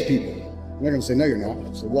 Say it to people. And they're going to say, no, you're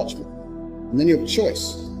not. So watch me. And then you have a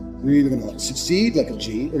choice. You're either going to succeed like a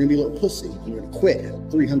G, or you're going to be a little pussy. You're going to quit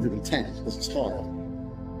at 310 because it's hard.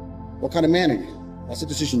 What kind of man are you? That's a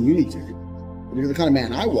decision you need to make. If you're the kind of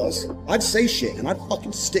man I was, I'd say shit and I'd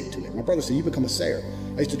fucking stick to it. My brother said, you become a sayer.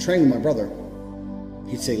 I used to train with my brother.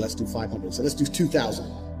 He'd say, let's do 500. So let's do 2,000.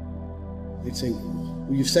 He'd say, well,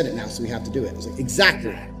 you've said it now, so we have to do it. I was like,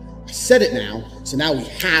 exactly. I said it now, so now we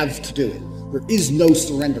have to do it. There is no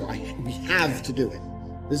surrender. We have to do it.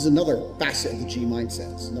 This is another facet of the G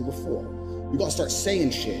mindset. This is number 4. You got to start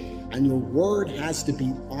saying shit, and your word has to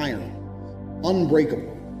be iron,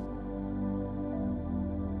 unbreakable.